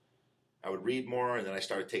working. I would read more, and then I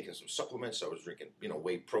started taking some supplements. I was drinking,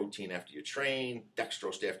 whey protein after you train,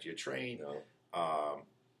 dextrose after you train, a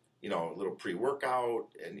little pre-workout,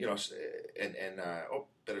 and,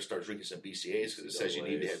 better start drinking some BCAAs because it says you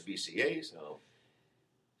need to have BCAAs. No.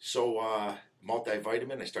 So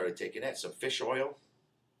multivitamin, I started taking that, some fish oil.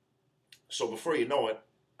 So before you know it,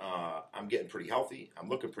 I'm getting pretty healthy. I'm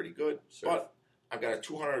looking pretty good. Sure. But I've got a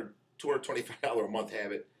 $225 a month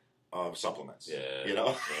habit of supplements. Yeah.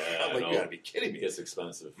 Yeah, I'm like, you gotta be kidding me. It's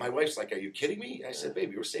expensive. My wife's like, are you kidding me? I said,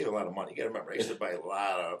 baby, we're saving a lot of money. You gotta remember, I used to buy a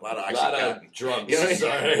lot of A lot Oxycontin. of drugs. You know what I mean?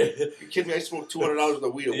 Sorry. You kidding me? I smoked $200 worth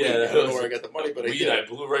of weed a week. Yeah, I don't know where I got the money, but I weed, did. I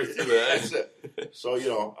blew right through that. That's it. So,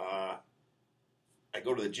 I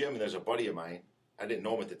go to the gym, and there's a buddy of mine. I didn't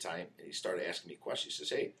know him at the time, and he started asking me questions. He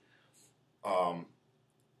says, hey,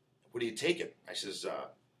 what are you taking? I says,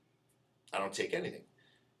 I don't take anything.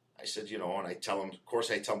 I said, and I tell him, of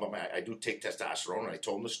course, I tell him I do take testosterone, and I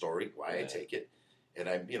told him the story, why I take it. And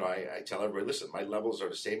I tell everybody, listen, my levels are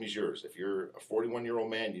the same as yours. If you're a 41-year-old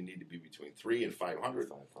man, you need to be between 300 and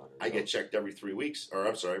 500. I get checked every 3 weeks,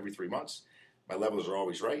 every 3 months. My levels are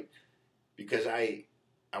always right because I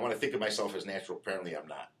want to think of myself as natural. Apparently, I'm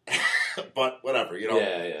not. But whatever,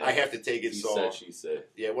 I have to take it. He so said, she said.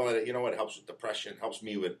 Yeah, well, it helps with depression, helps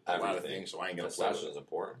me with a lot of things. So I ain't gonna play with Testosterone it. is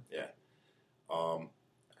important. Yeah.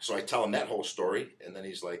 So I tell him that whole story, and then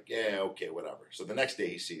he's like, "Yeah, okay, whatever." So the next day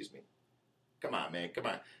he sees me. Come on, man, come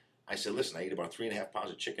on. I said, "Listen, I eat about 3.5 pounds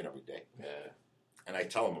of chicken every day." Yeah. And I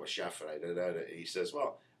tell him I'm a chef, and he says,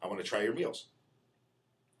 "Well, I want to try your meals."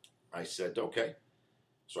 I said, "Okay."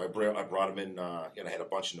 So I brought him in. I had a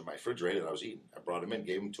bunch in my refrigerator that I was eating. I brought him in,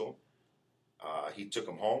 gave him to him. He took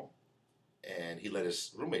him home, and he let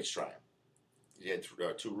his roommates try him. He had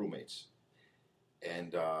 2 roommates,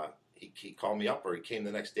 and he called me up, or he came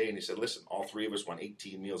the next day, and he said, "Listen, all 3 of us want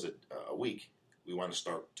 18 meals a week. We want to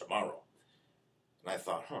start tomorrow." And I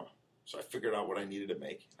thought, So I figured out what I needed to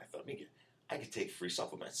make. I thought, I could take free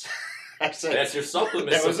supplements. I said, that's your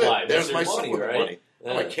supplement that was supply. it. That's There's my your money, supplement right? money.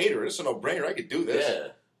 Yeah. I'm a caterer. It's a no-brainer. I could do this.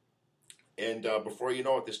 Yeah. And before you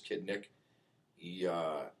know it, this kid Nick,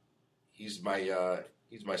 he's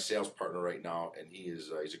my sales partner right now, and he's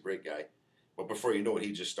a great guy. But before you know it,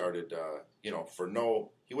 he just started, he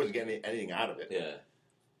wasn't getting anything out of it. Yeah.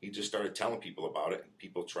 He just started telling people about it, and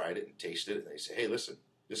people tried it and tasted it, and they say, "Hey, listen,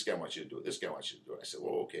 this guy wants you to do it. This guy wants you to do it." I said,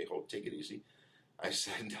 "Well, okay, take it easy." I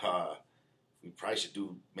said, "We probably should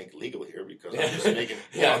make it legal here because I'm just making."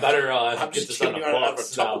 Better. I'm get just this on giving the you out of a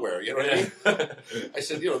books now. Tupperware. You know what I mean? I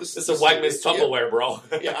said, this is a Wegmans Tupperware, bro.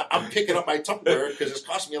 Yeah, I'm picking up my Tupperware because it's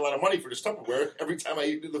costing me a lot of money for this Tupperware every time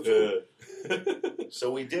I do the food.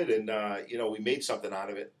 So we did, and we made something out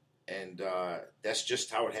of it, and that's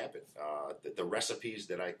just how it happened. The recipes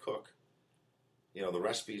that I cook, the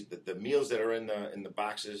recipes, the meals that are in the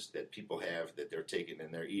boxes that people have that they're taking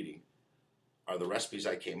and they're eating, are the recipes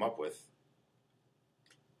I came up with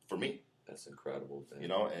for me. That's incredible.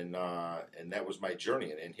 And that was my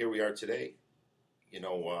journey, and here we are today. We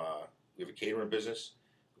have a catering business,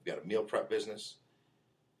 we've got a meal prep business,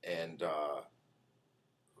 and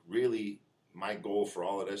really, my goal for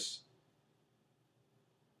all of this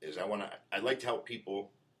is I'd like to help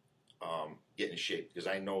people get in shape, because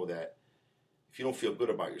I know that if you don't feel good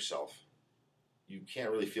about yourself, you can't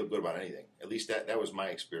really feel good about anything. At least that was my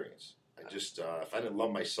experience. I just if I didn't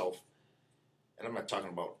love myself, and I'm not talking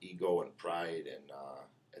about ego and pride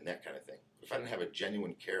and that kind of thing. If I didn't have a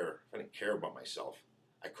genuine care, if I didn't care about myself,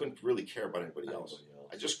 I couldn't really care about anybody else.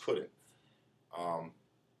 I just couldn't.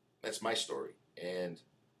 That's my story. And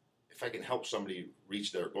if I can help somebody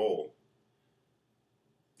reach their goal,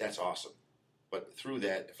 that's awesome. But through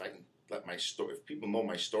that, if I can let my story, if people know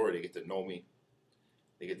my story, they get to know me.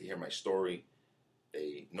 They get to hear my story.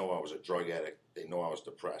 They know I was a drug addict. They know I was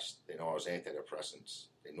depressed. They know I was antidepressants.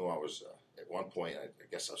 They know I was, at one point, I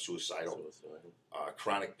guess I was suicidal.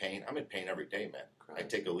 Chronic pain. I'm in pain every day, man. I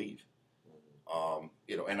take a leave.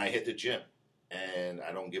 And I hit the gym. And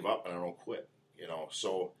I don't give up and I don't quit.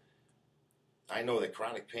 So I know that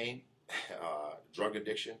chronic pain, drug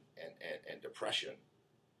addiction, and depression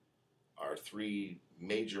are three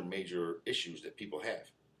major issues that people have.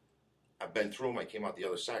 I've been through them. I came out the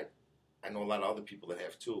other side. I know a lot of other people that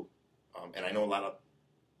have too. And I know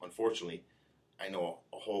unfortunately, I know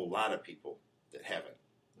a whole lot of people that haven't.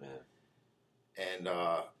 Yeah. And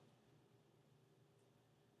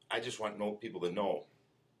I just want people to know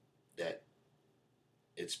that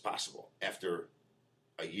it's possible after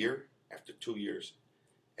a year, after 2 years,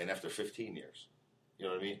 and after 15 years. You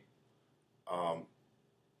know what I mean?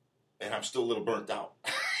 And I'm still a little burnt out.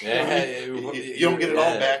 Yeah, you don't get it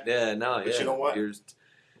all back. Yeah, no, but you know what?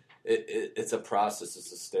 It's a process.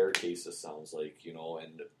 It's a staircase. It sounds like,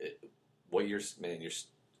 and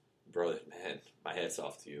brother, man, my hat's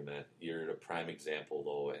off to you, man. You're a prime example,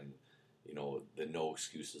 though, and the no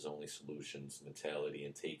excuses, only solutions mentality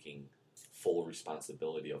and taking full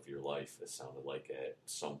responsibility of your life. It sounded like at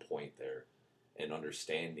some point there, and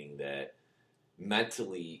understanding that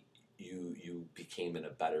mentally you became in a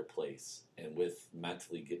better place, and with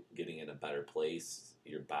mentally getting in a better place,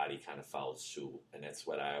 your body kind of follows suit. And that's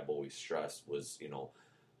what I've always stressed was,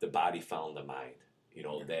 the body found the mind.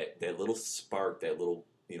 That little spark, that little,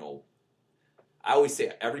 I always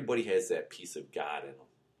say everybody has that piece of God in them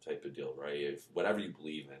type of deal, right? If whatever you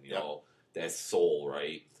believe in, that soul,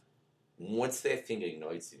 right? Once that thing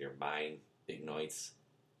ignites in your mind, ignites,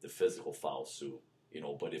 the physical follows suit.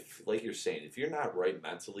 But if, like you're saying, if you're not right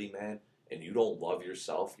mentally, man, and you don't love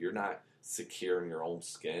yourself, you're not secure in your own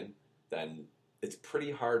skin, then it's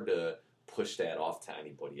pretty hard to push that off to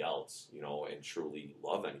anybody else, and truly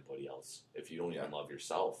love anybody else if you don't even love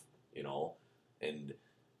yourself, and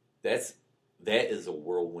that is a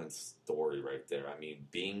whirlwind story right there. I mean,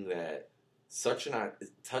 being that touching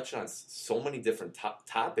on so many different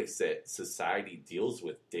topics that society deals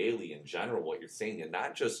with daily in general, what you're saying, and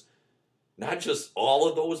not just all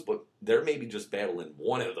of those, but they're maybe just battling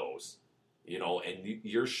one of those, and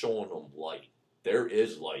you're showing them light. There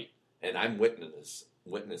is light, and I'm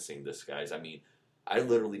witnessing this, guys. I mean, I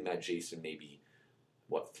literally met Jason maybe,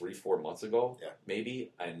 3-4 months ago,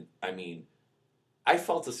 maybe, and I mean, I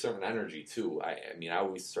felt a certain energy too. I mean, I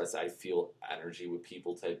always stress I feel energy with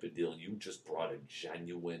people type of deal. You just brought a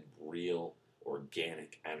genuine, real,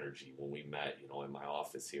 organic energy when we met, in my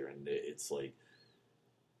office here, and it's like,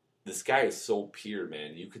 this guy is so pure,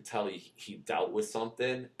 man. You could tell he dealt with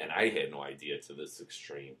something, and I had no idea to this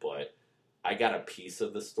extreme, but I got a piece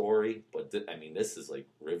of the story. But this is like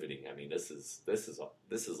riveting. I mean, this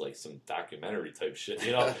is like some documentary type shit,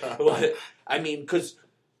 But I mean, because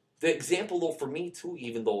the example though for me too,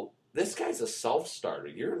 even though this guy's a self-starter,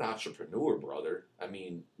 you're an entrepreneur, brother. I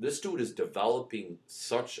mean, this dude is developing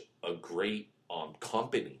such a great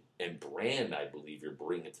company and brand. I believe you're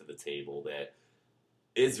bringing to the table that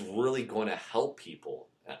is really going to help people.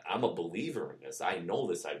 I'm a believer in this. I know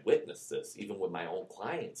this. I witnessed this even with my own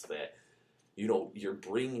clients that, you're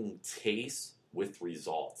bringing taste with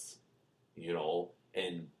results,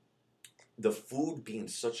 and the food being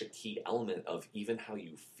such a key element of even how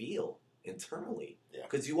you feel internally. Yeah.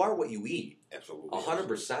 Because you are what you eat. Absolutely.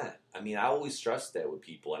 100%. I mean, I always stress that with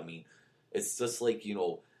people. I mean, it's just like,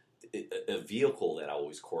 a vehicle that I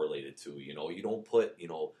always correlated to, you don't put,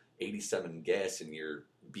 87 gas in your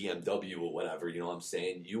BMW or whatever, you know what I'm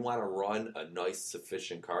saying? You want to run a nice,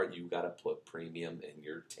 sufficient car, you got to put premium in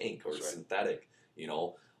your tank or synthetic,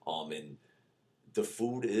 and the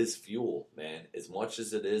food is fuel, man. As much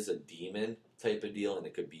as it is a demon type of deal, and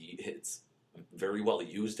it's very well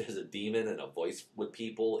used as a demon and a voice with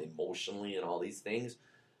people emotionally and all these things,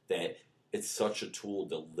 that it's such a tool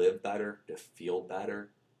to live better, to feel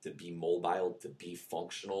better, to be mobile, to be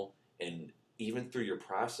functional, and even through your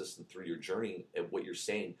process and through your journey and what you're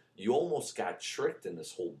saying, you almost got tricked in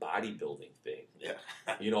this whole bodybuilding thing. Yeah.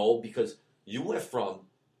 Because you went from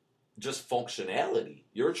just functionality.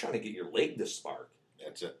 You're trying to get your leg to spark.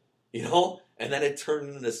 That's it. And then it turned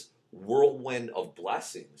into this whirlwind of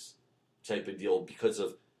blessings type of deal because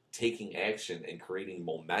of taking action and creating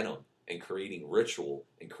momentum and creating ritual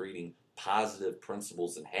and creating positive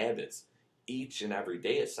principles and habits each and every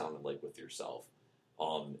day, it sounded like, with yourself.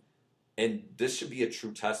 And this should be a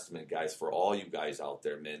true testament, guys, for all you guys out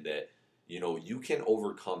there, man, that, you can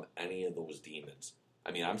overcome any of those demons.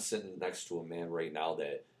 I mean, I'm sitting next to a man right now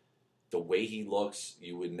that the way he looks,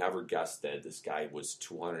 you would never guess that this guy was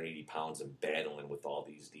 280 pounds and battling with all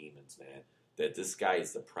these demons, man. That this guy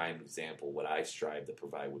is the prime example. What I strive to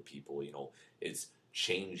provide with people, is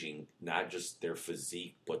changing not just their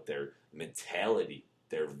physique, but their mentality,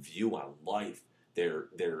 their view on life, their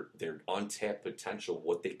untapped potential,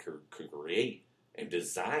 what they could create and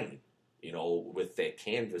design, with that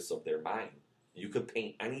canvas of their mind. You could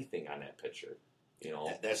paint anything on that picture,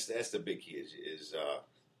 That's the big key is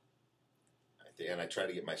and I try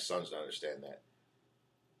to get my sons to understand that.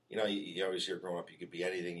 You always hear growing up, you could be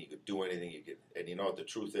anything, you could do anything, and you know what the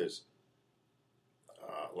truth is?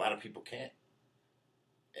 A lot of people can't.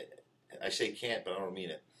 And I say can't, but I don't mean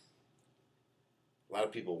it. A lot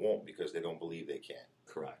of people won't because they don't believe they can.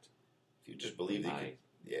 Correct. If you just believe they can,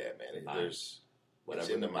 yeah, man. There's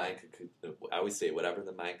whatever the mind could. I always say, whatever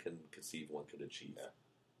the mind can conceive, one could achieve. Yeah.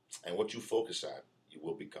 And what you focus on, you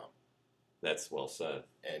will become. That's well said.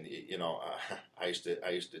 And I used to,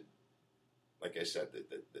 like I said,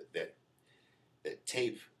 that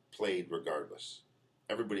tape played regardless.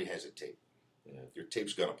 Everybody has a tape. Yeah. Your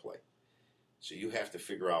tape's gonna play. So you have to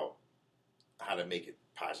figure out how to make it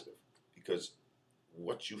positive, because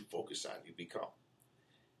what you focus on, you become.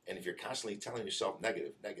 And if you're constantly telling yourself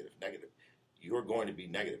negative, negative, negative, you're going to be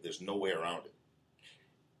negative. There's no way around it.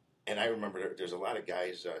 And I remember there's a lot of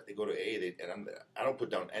guys, they go to AA, I don't put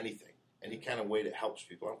down anything. Any kind of way that helps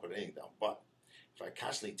people, I don't put anything down. But if I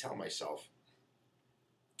constantly tell myself,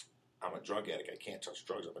 I'm a drug addict, I can't touch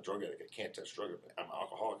drugs. I'm a drug addict, I can't touch drugs. I'm an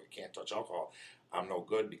alcoholic, I can't touch alcohol. I'm no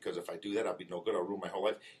good because if I do that, I'll be no good. I'll ruin my whole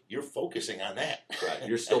life. You're focusing on that. Right.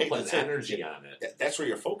 You're still putting energy on it. That's where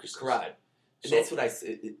your focus is. Correct. And that's what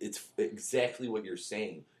it's exactly what you're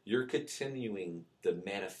saying. You're continuing to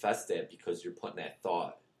manifest that because you're putting that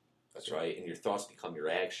thought. That's right. And your thoughts become your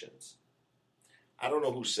actions. I don't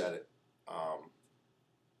know who said it,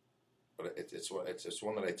 but it's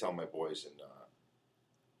one that I tell my boys, and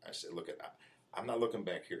I say, look, I'm not looking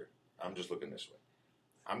back here. I'm just looking this way.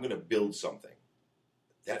 I'm going to build something.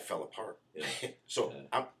 That fell apart. Yeah. So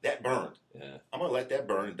that burned. Yeah. I'm going to let that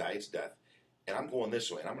burn and die its death. And I'm going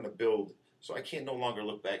this way, and I'm going to build. So I can't no longer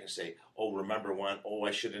look back and say, oh, remember when? Oh,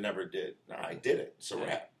 I should have never did. No, I did it. It's a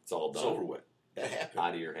wrap. It's all done. It's over with. That happened.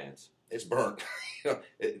 Out of your hands. It's burnt.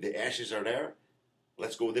 The ashes are there.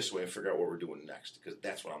 Let's go this way and figure out what we're doing next, because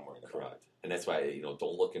that's what I'm worried about. Correct. And that's why, don't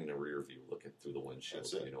look in the rear view, look through the windshield.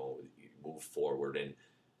 That's it. You move forward. And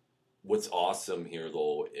what's awesome here,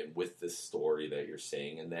 though, and with this story that you're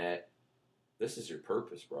saying, and that this is your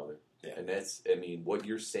purpose, brother. Yeah. And that's, what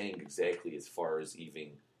you're saying exactly as far as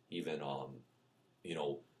even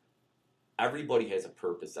everybody has a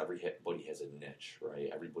purpose. Everybody has a niche, right?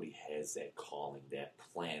 Everybody has that calling, that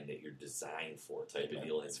plan that you're designed for type of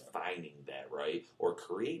deal. And it's finding that, right? Or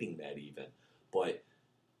creating that even. But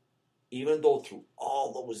even though through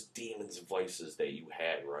all those demons and vices that you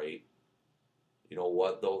had, right? You know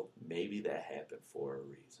what, though? Maybe that happened for a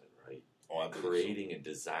reason, right? Oh, creating and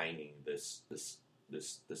designing this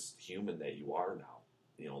human that you are now.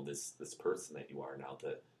 This person that you are now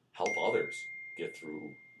to help others get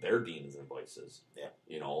through their demons and vices. Yeah.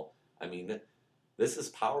 This is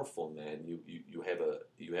powerful, man. You have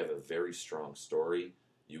a very strong story.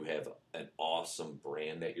 You have an awesome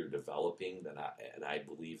brand that you're developing that I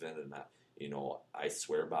believe in, and I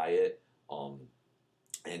swear by it.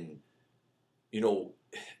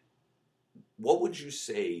 What would you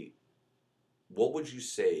say? What would you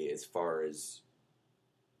say as far as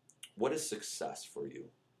what is success for you,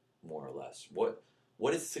 more or less? What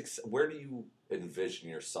is success? Where do you envision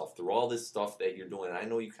yourself through all this stuff that you're doing? And I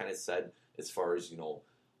know you kind of said as far as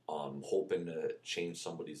hoping to change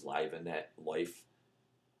somebody's life in that life.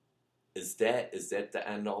 Is that the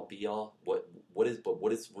end all be all? What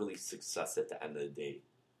is really success at the end of the day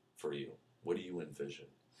for you? What do you envision?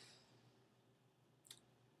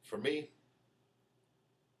 For me,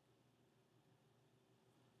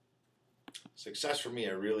 success for me,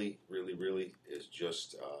 I really, really, really is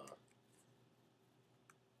just.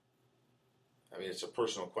 It's a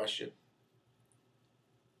personal question.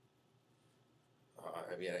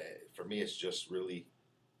 For me, it's just really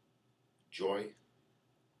joy.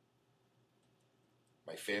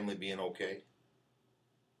 My family being okay,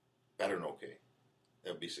 better than okay.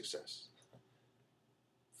 That would be success.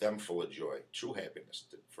 Them full of joy, true happiness.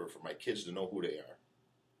 For my kids to know who they are.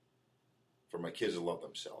 For my kids to love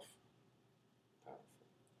themselves.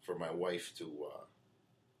 For my wife to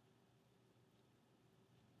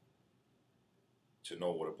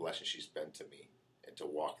know what a blessing she's been to me and to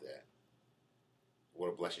walk that.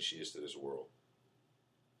 what a blessing she is to this world.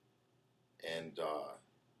 And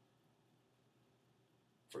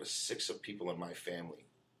for the 6 of people in my family,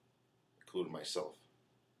 including myself,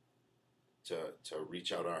 to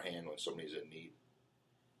reach out our hand when somebody's in need,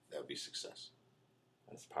 that would be success.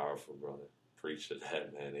 That's powerful, brother. Preach to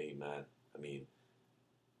that, man. Amen. I mean,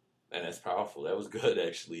 and that's powerful. That was good,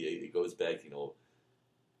 actually. It goes back,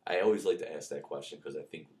 I always like to ask that question because I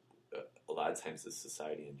think a lot of times the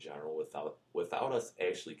society in general, without us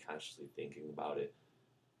actually consciously thinking about it,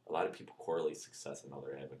 a lot of people correlate success in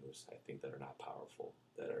other avenues, I think, that are not powerful,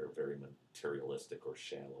 that are very materialistic or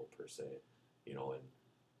shallow, per se. And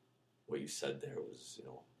what you said there was,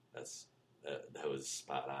 that was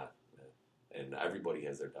spot on. And everybody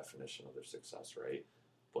has their definition of their success, right?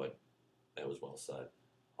 But that was well said.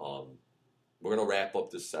 We're going to wrap up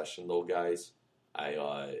this session, though, guys.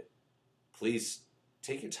 Please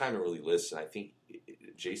take your time and really listen. I think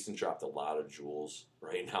Jason dropped a lot of jewels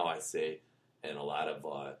right now, I say, and a lot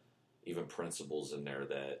of even principles in there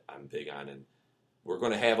that I'm big on. And we're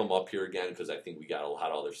going to have him up here again because I think we got a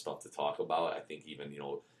lot of other stuff to talk about. I think even,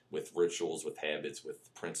 with rituals, with habits,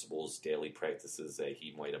 with principles, daily practices that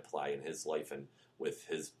he might apply in his life and with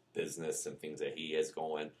his business and things that he has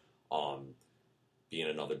going. Being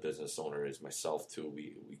another business owner as myself too,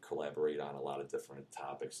 we collaborate on a lot of different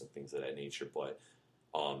topics and things of that nature. But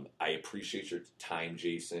I appreciate your time,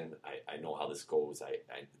 Jason. I know how this goes.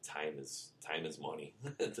 Time is money.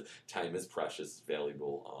 Time is precious,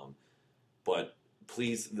 valuable. But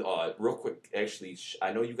please, real quick, actually,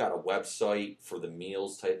 I know you got a website for the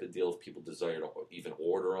meals type of deal if people desire to even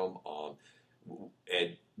order them.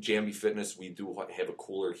 At Jambi Fitness, we do have a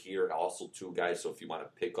cooler here also too, guys. So if you want to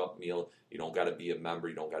pick up meal, you don't got to be a member,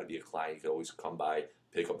 you don't got to be a client. You can always come by,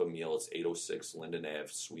 pick up a meal. It's 806 Linden Ave,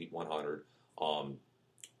 Suite 100.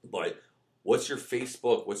 But what's your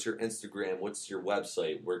Facebook? What's your Instagram? What's your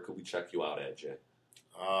website? Where could we check you out at, Jay?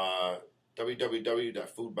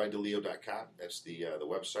 www.foodbydeleo.com. That's the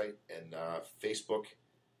website. And Facebook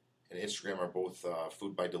and Instagram are both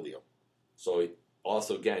Food by DeLeo. So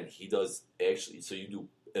also, again, he does actually, so you do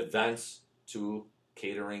events to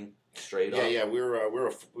catering straight up? Yeah,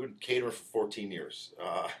 we're catering for 14 years.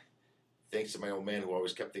 Thanks to my old man who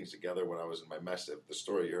always kept things together when I was in my mess. The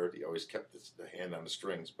story you heard, he always kept the hand on the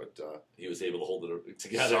strings, but he was able to hold it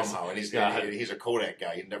together somehow. And he's a Kodak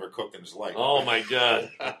guy. He never cooked in his life. Oh my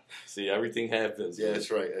God! See, everything happens. Yeah,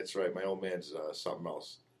 that's right. My old man's something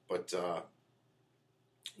else. But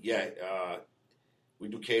we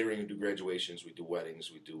do catering, we do graduations, we do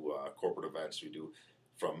weddings, we do corporate events, we do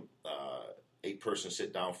from 8-person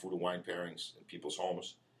sit-down food and wine pairings in people's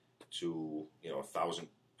homes to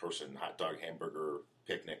 1,000-person hot dog hamburger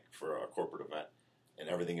picnic for a corporate event and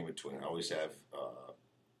everything in between. I always have, I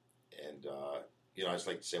just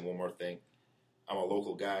like to say one more thing. I'm a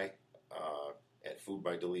local guy at Food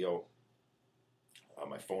by DeLeo.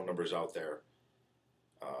 My phone number's out there.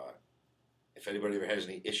 If anybody ever has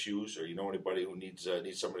any issues or anybody who needs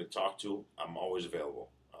somebody to talk to, I'm always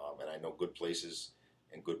available. And I know good places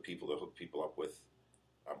and good people to hook people up with.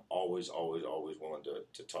 I'm always, always, always willing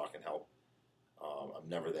to talk and help. I'm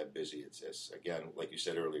never that busy. It's again, like you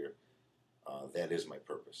said earlier, that is my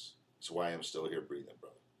purpose. It's why I'm still here breathing,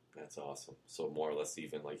 brother. That's awesome. So more or less,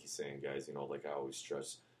 even like he's saying, guys, like I always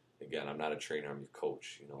stress, again, I'm not a trainer, I'm your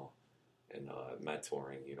coach, and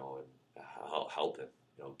mentoring, and helping.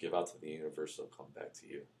 Give out to the universe, it'll come back to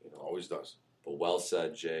you. Always does. But well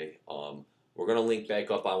said, Jay. We're going to link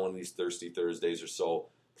back up on one of these Thirsty Thursdays or so.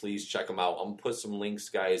 Please check them out. I'm going to put some links,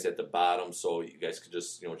 guys, at the bottom so you guys could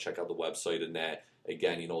just, check out the website and that.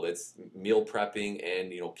 Again, that's meal prepping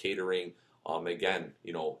and, catering. Again,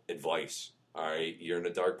 advice. All right, you're in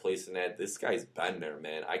a dark place in that. This guy's been there,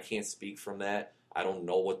 man. I can't speak from that. I don't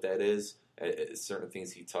know what that is. Certain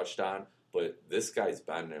things he touched on. But this guy's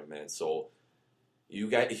been there, man. So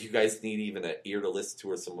if you guys need even an ear to listen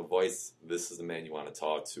to or some advice, this is the man you want to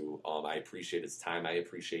talk to. I appreciate his time. I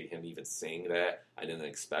appreciate him even saying that. I didn't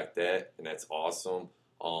expect that, and that's awesome.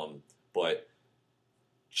 But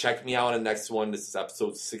check me out on the next one. This is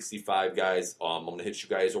episode 65, guys. I'm going to hit you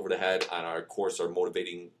guys over the head on our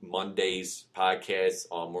Motivating Mondays podcast.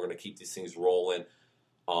 We're going to keep these things rolling.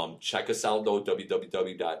 Check us out, though,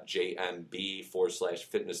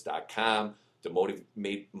 www.jmb/fitness.com. The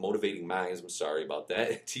Motivating Minds, I'm sorry about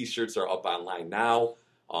that. T-shirts are up online now.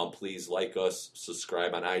 Please like us,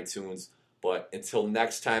 subscribe on iTunes. But until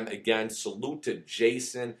next time, again, salute to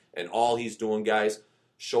Jason and all he's doing, guys.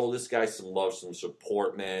 Show this guy some love, some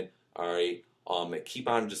support, man. All right. Keep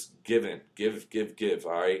on just giving, give.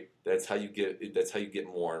 All right. That's how you get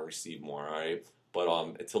more and receive more. All right. But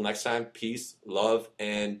until next time, peace, love,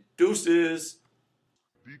 and deuces.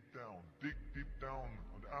 dig deep down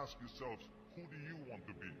and ask yourselves, who do you want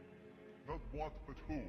to be? Not what, but who.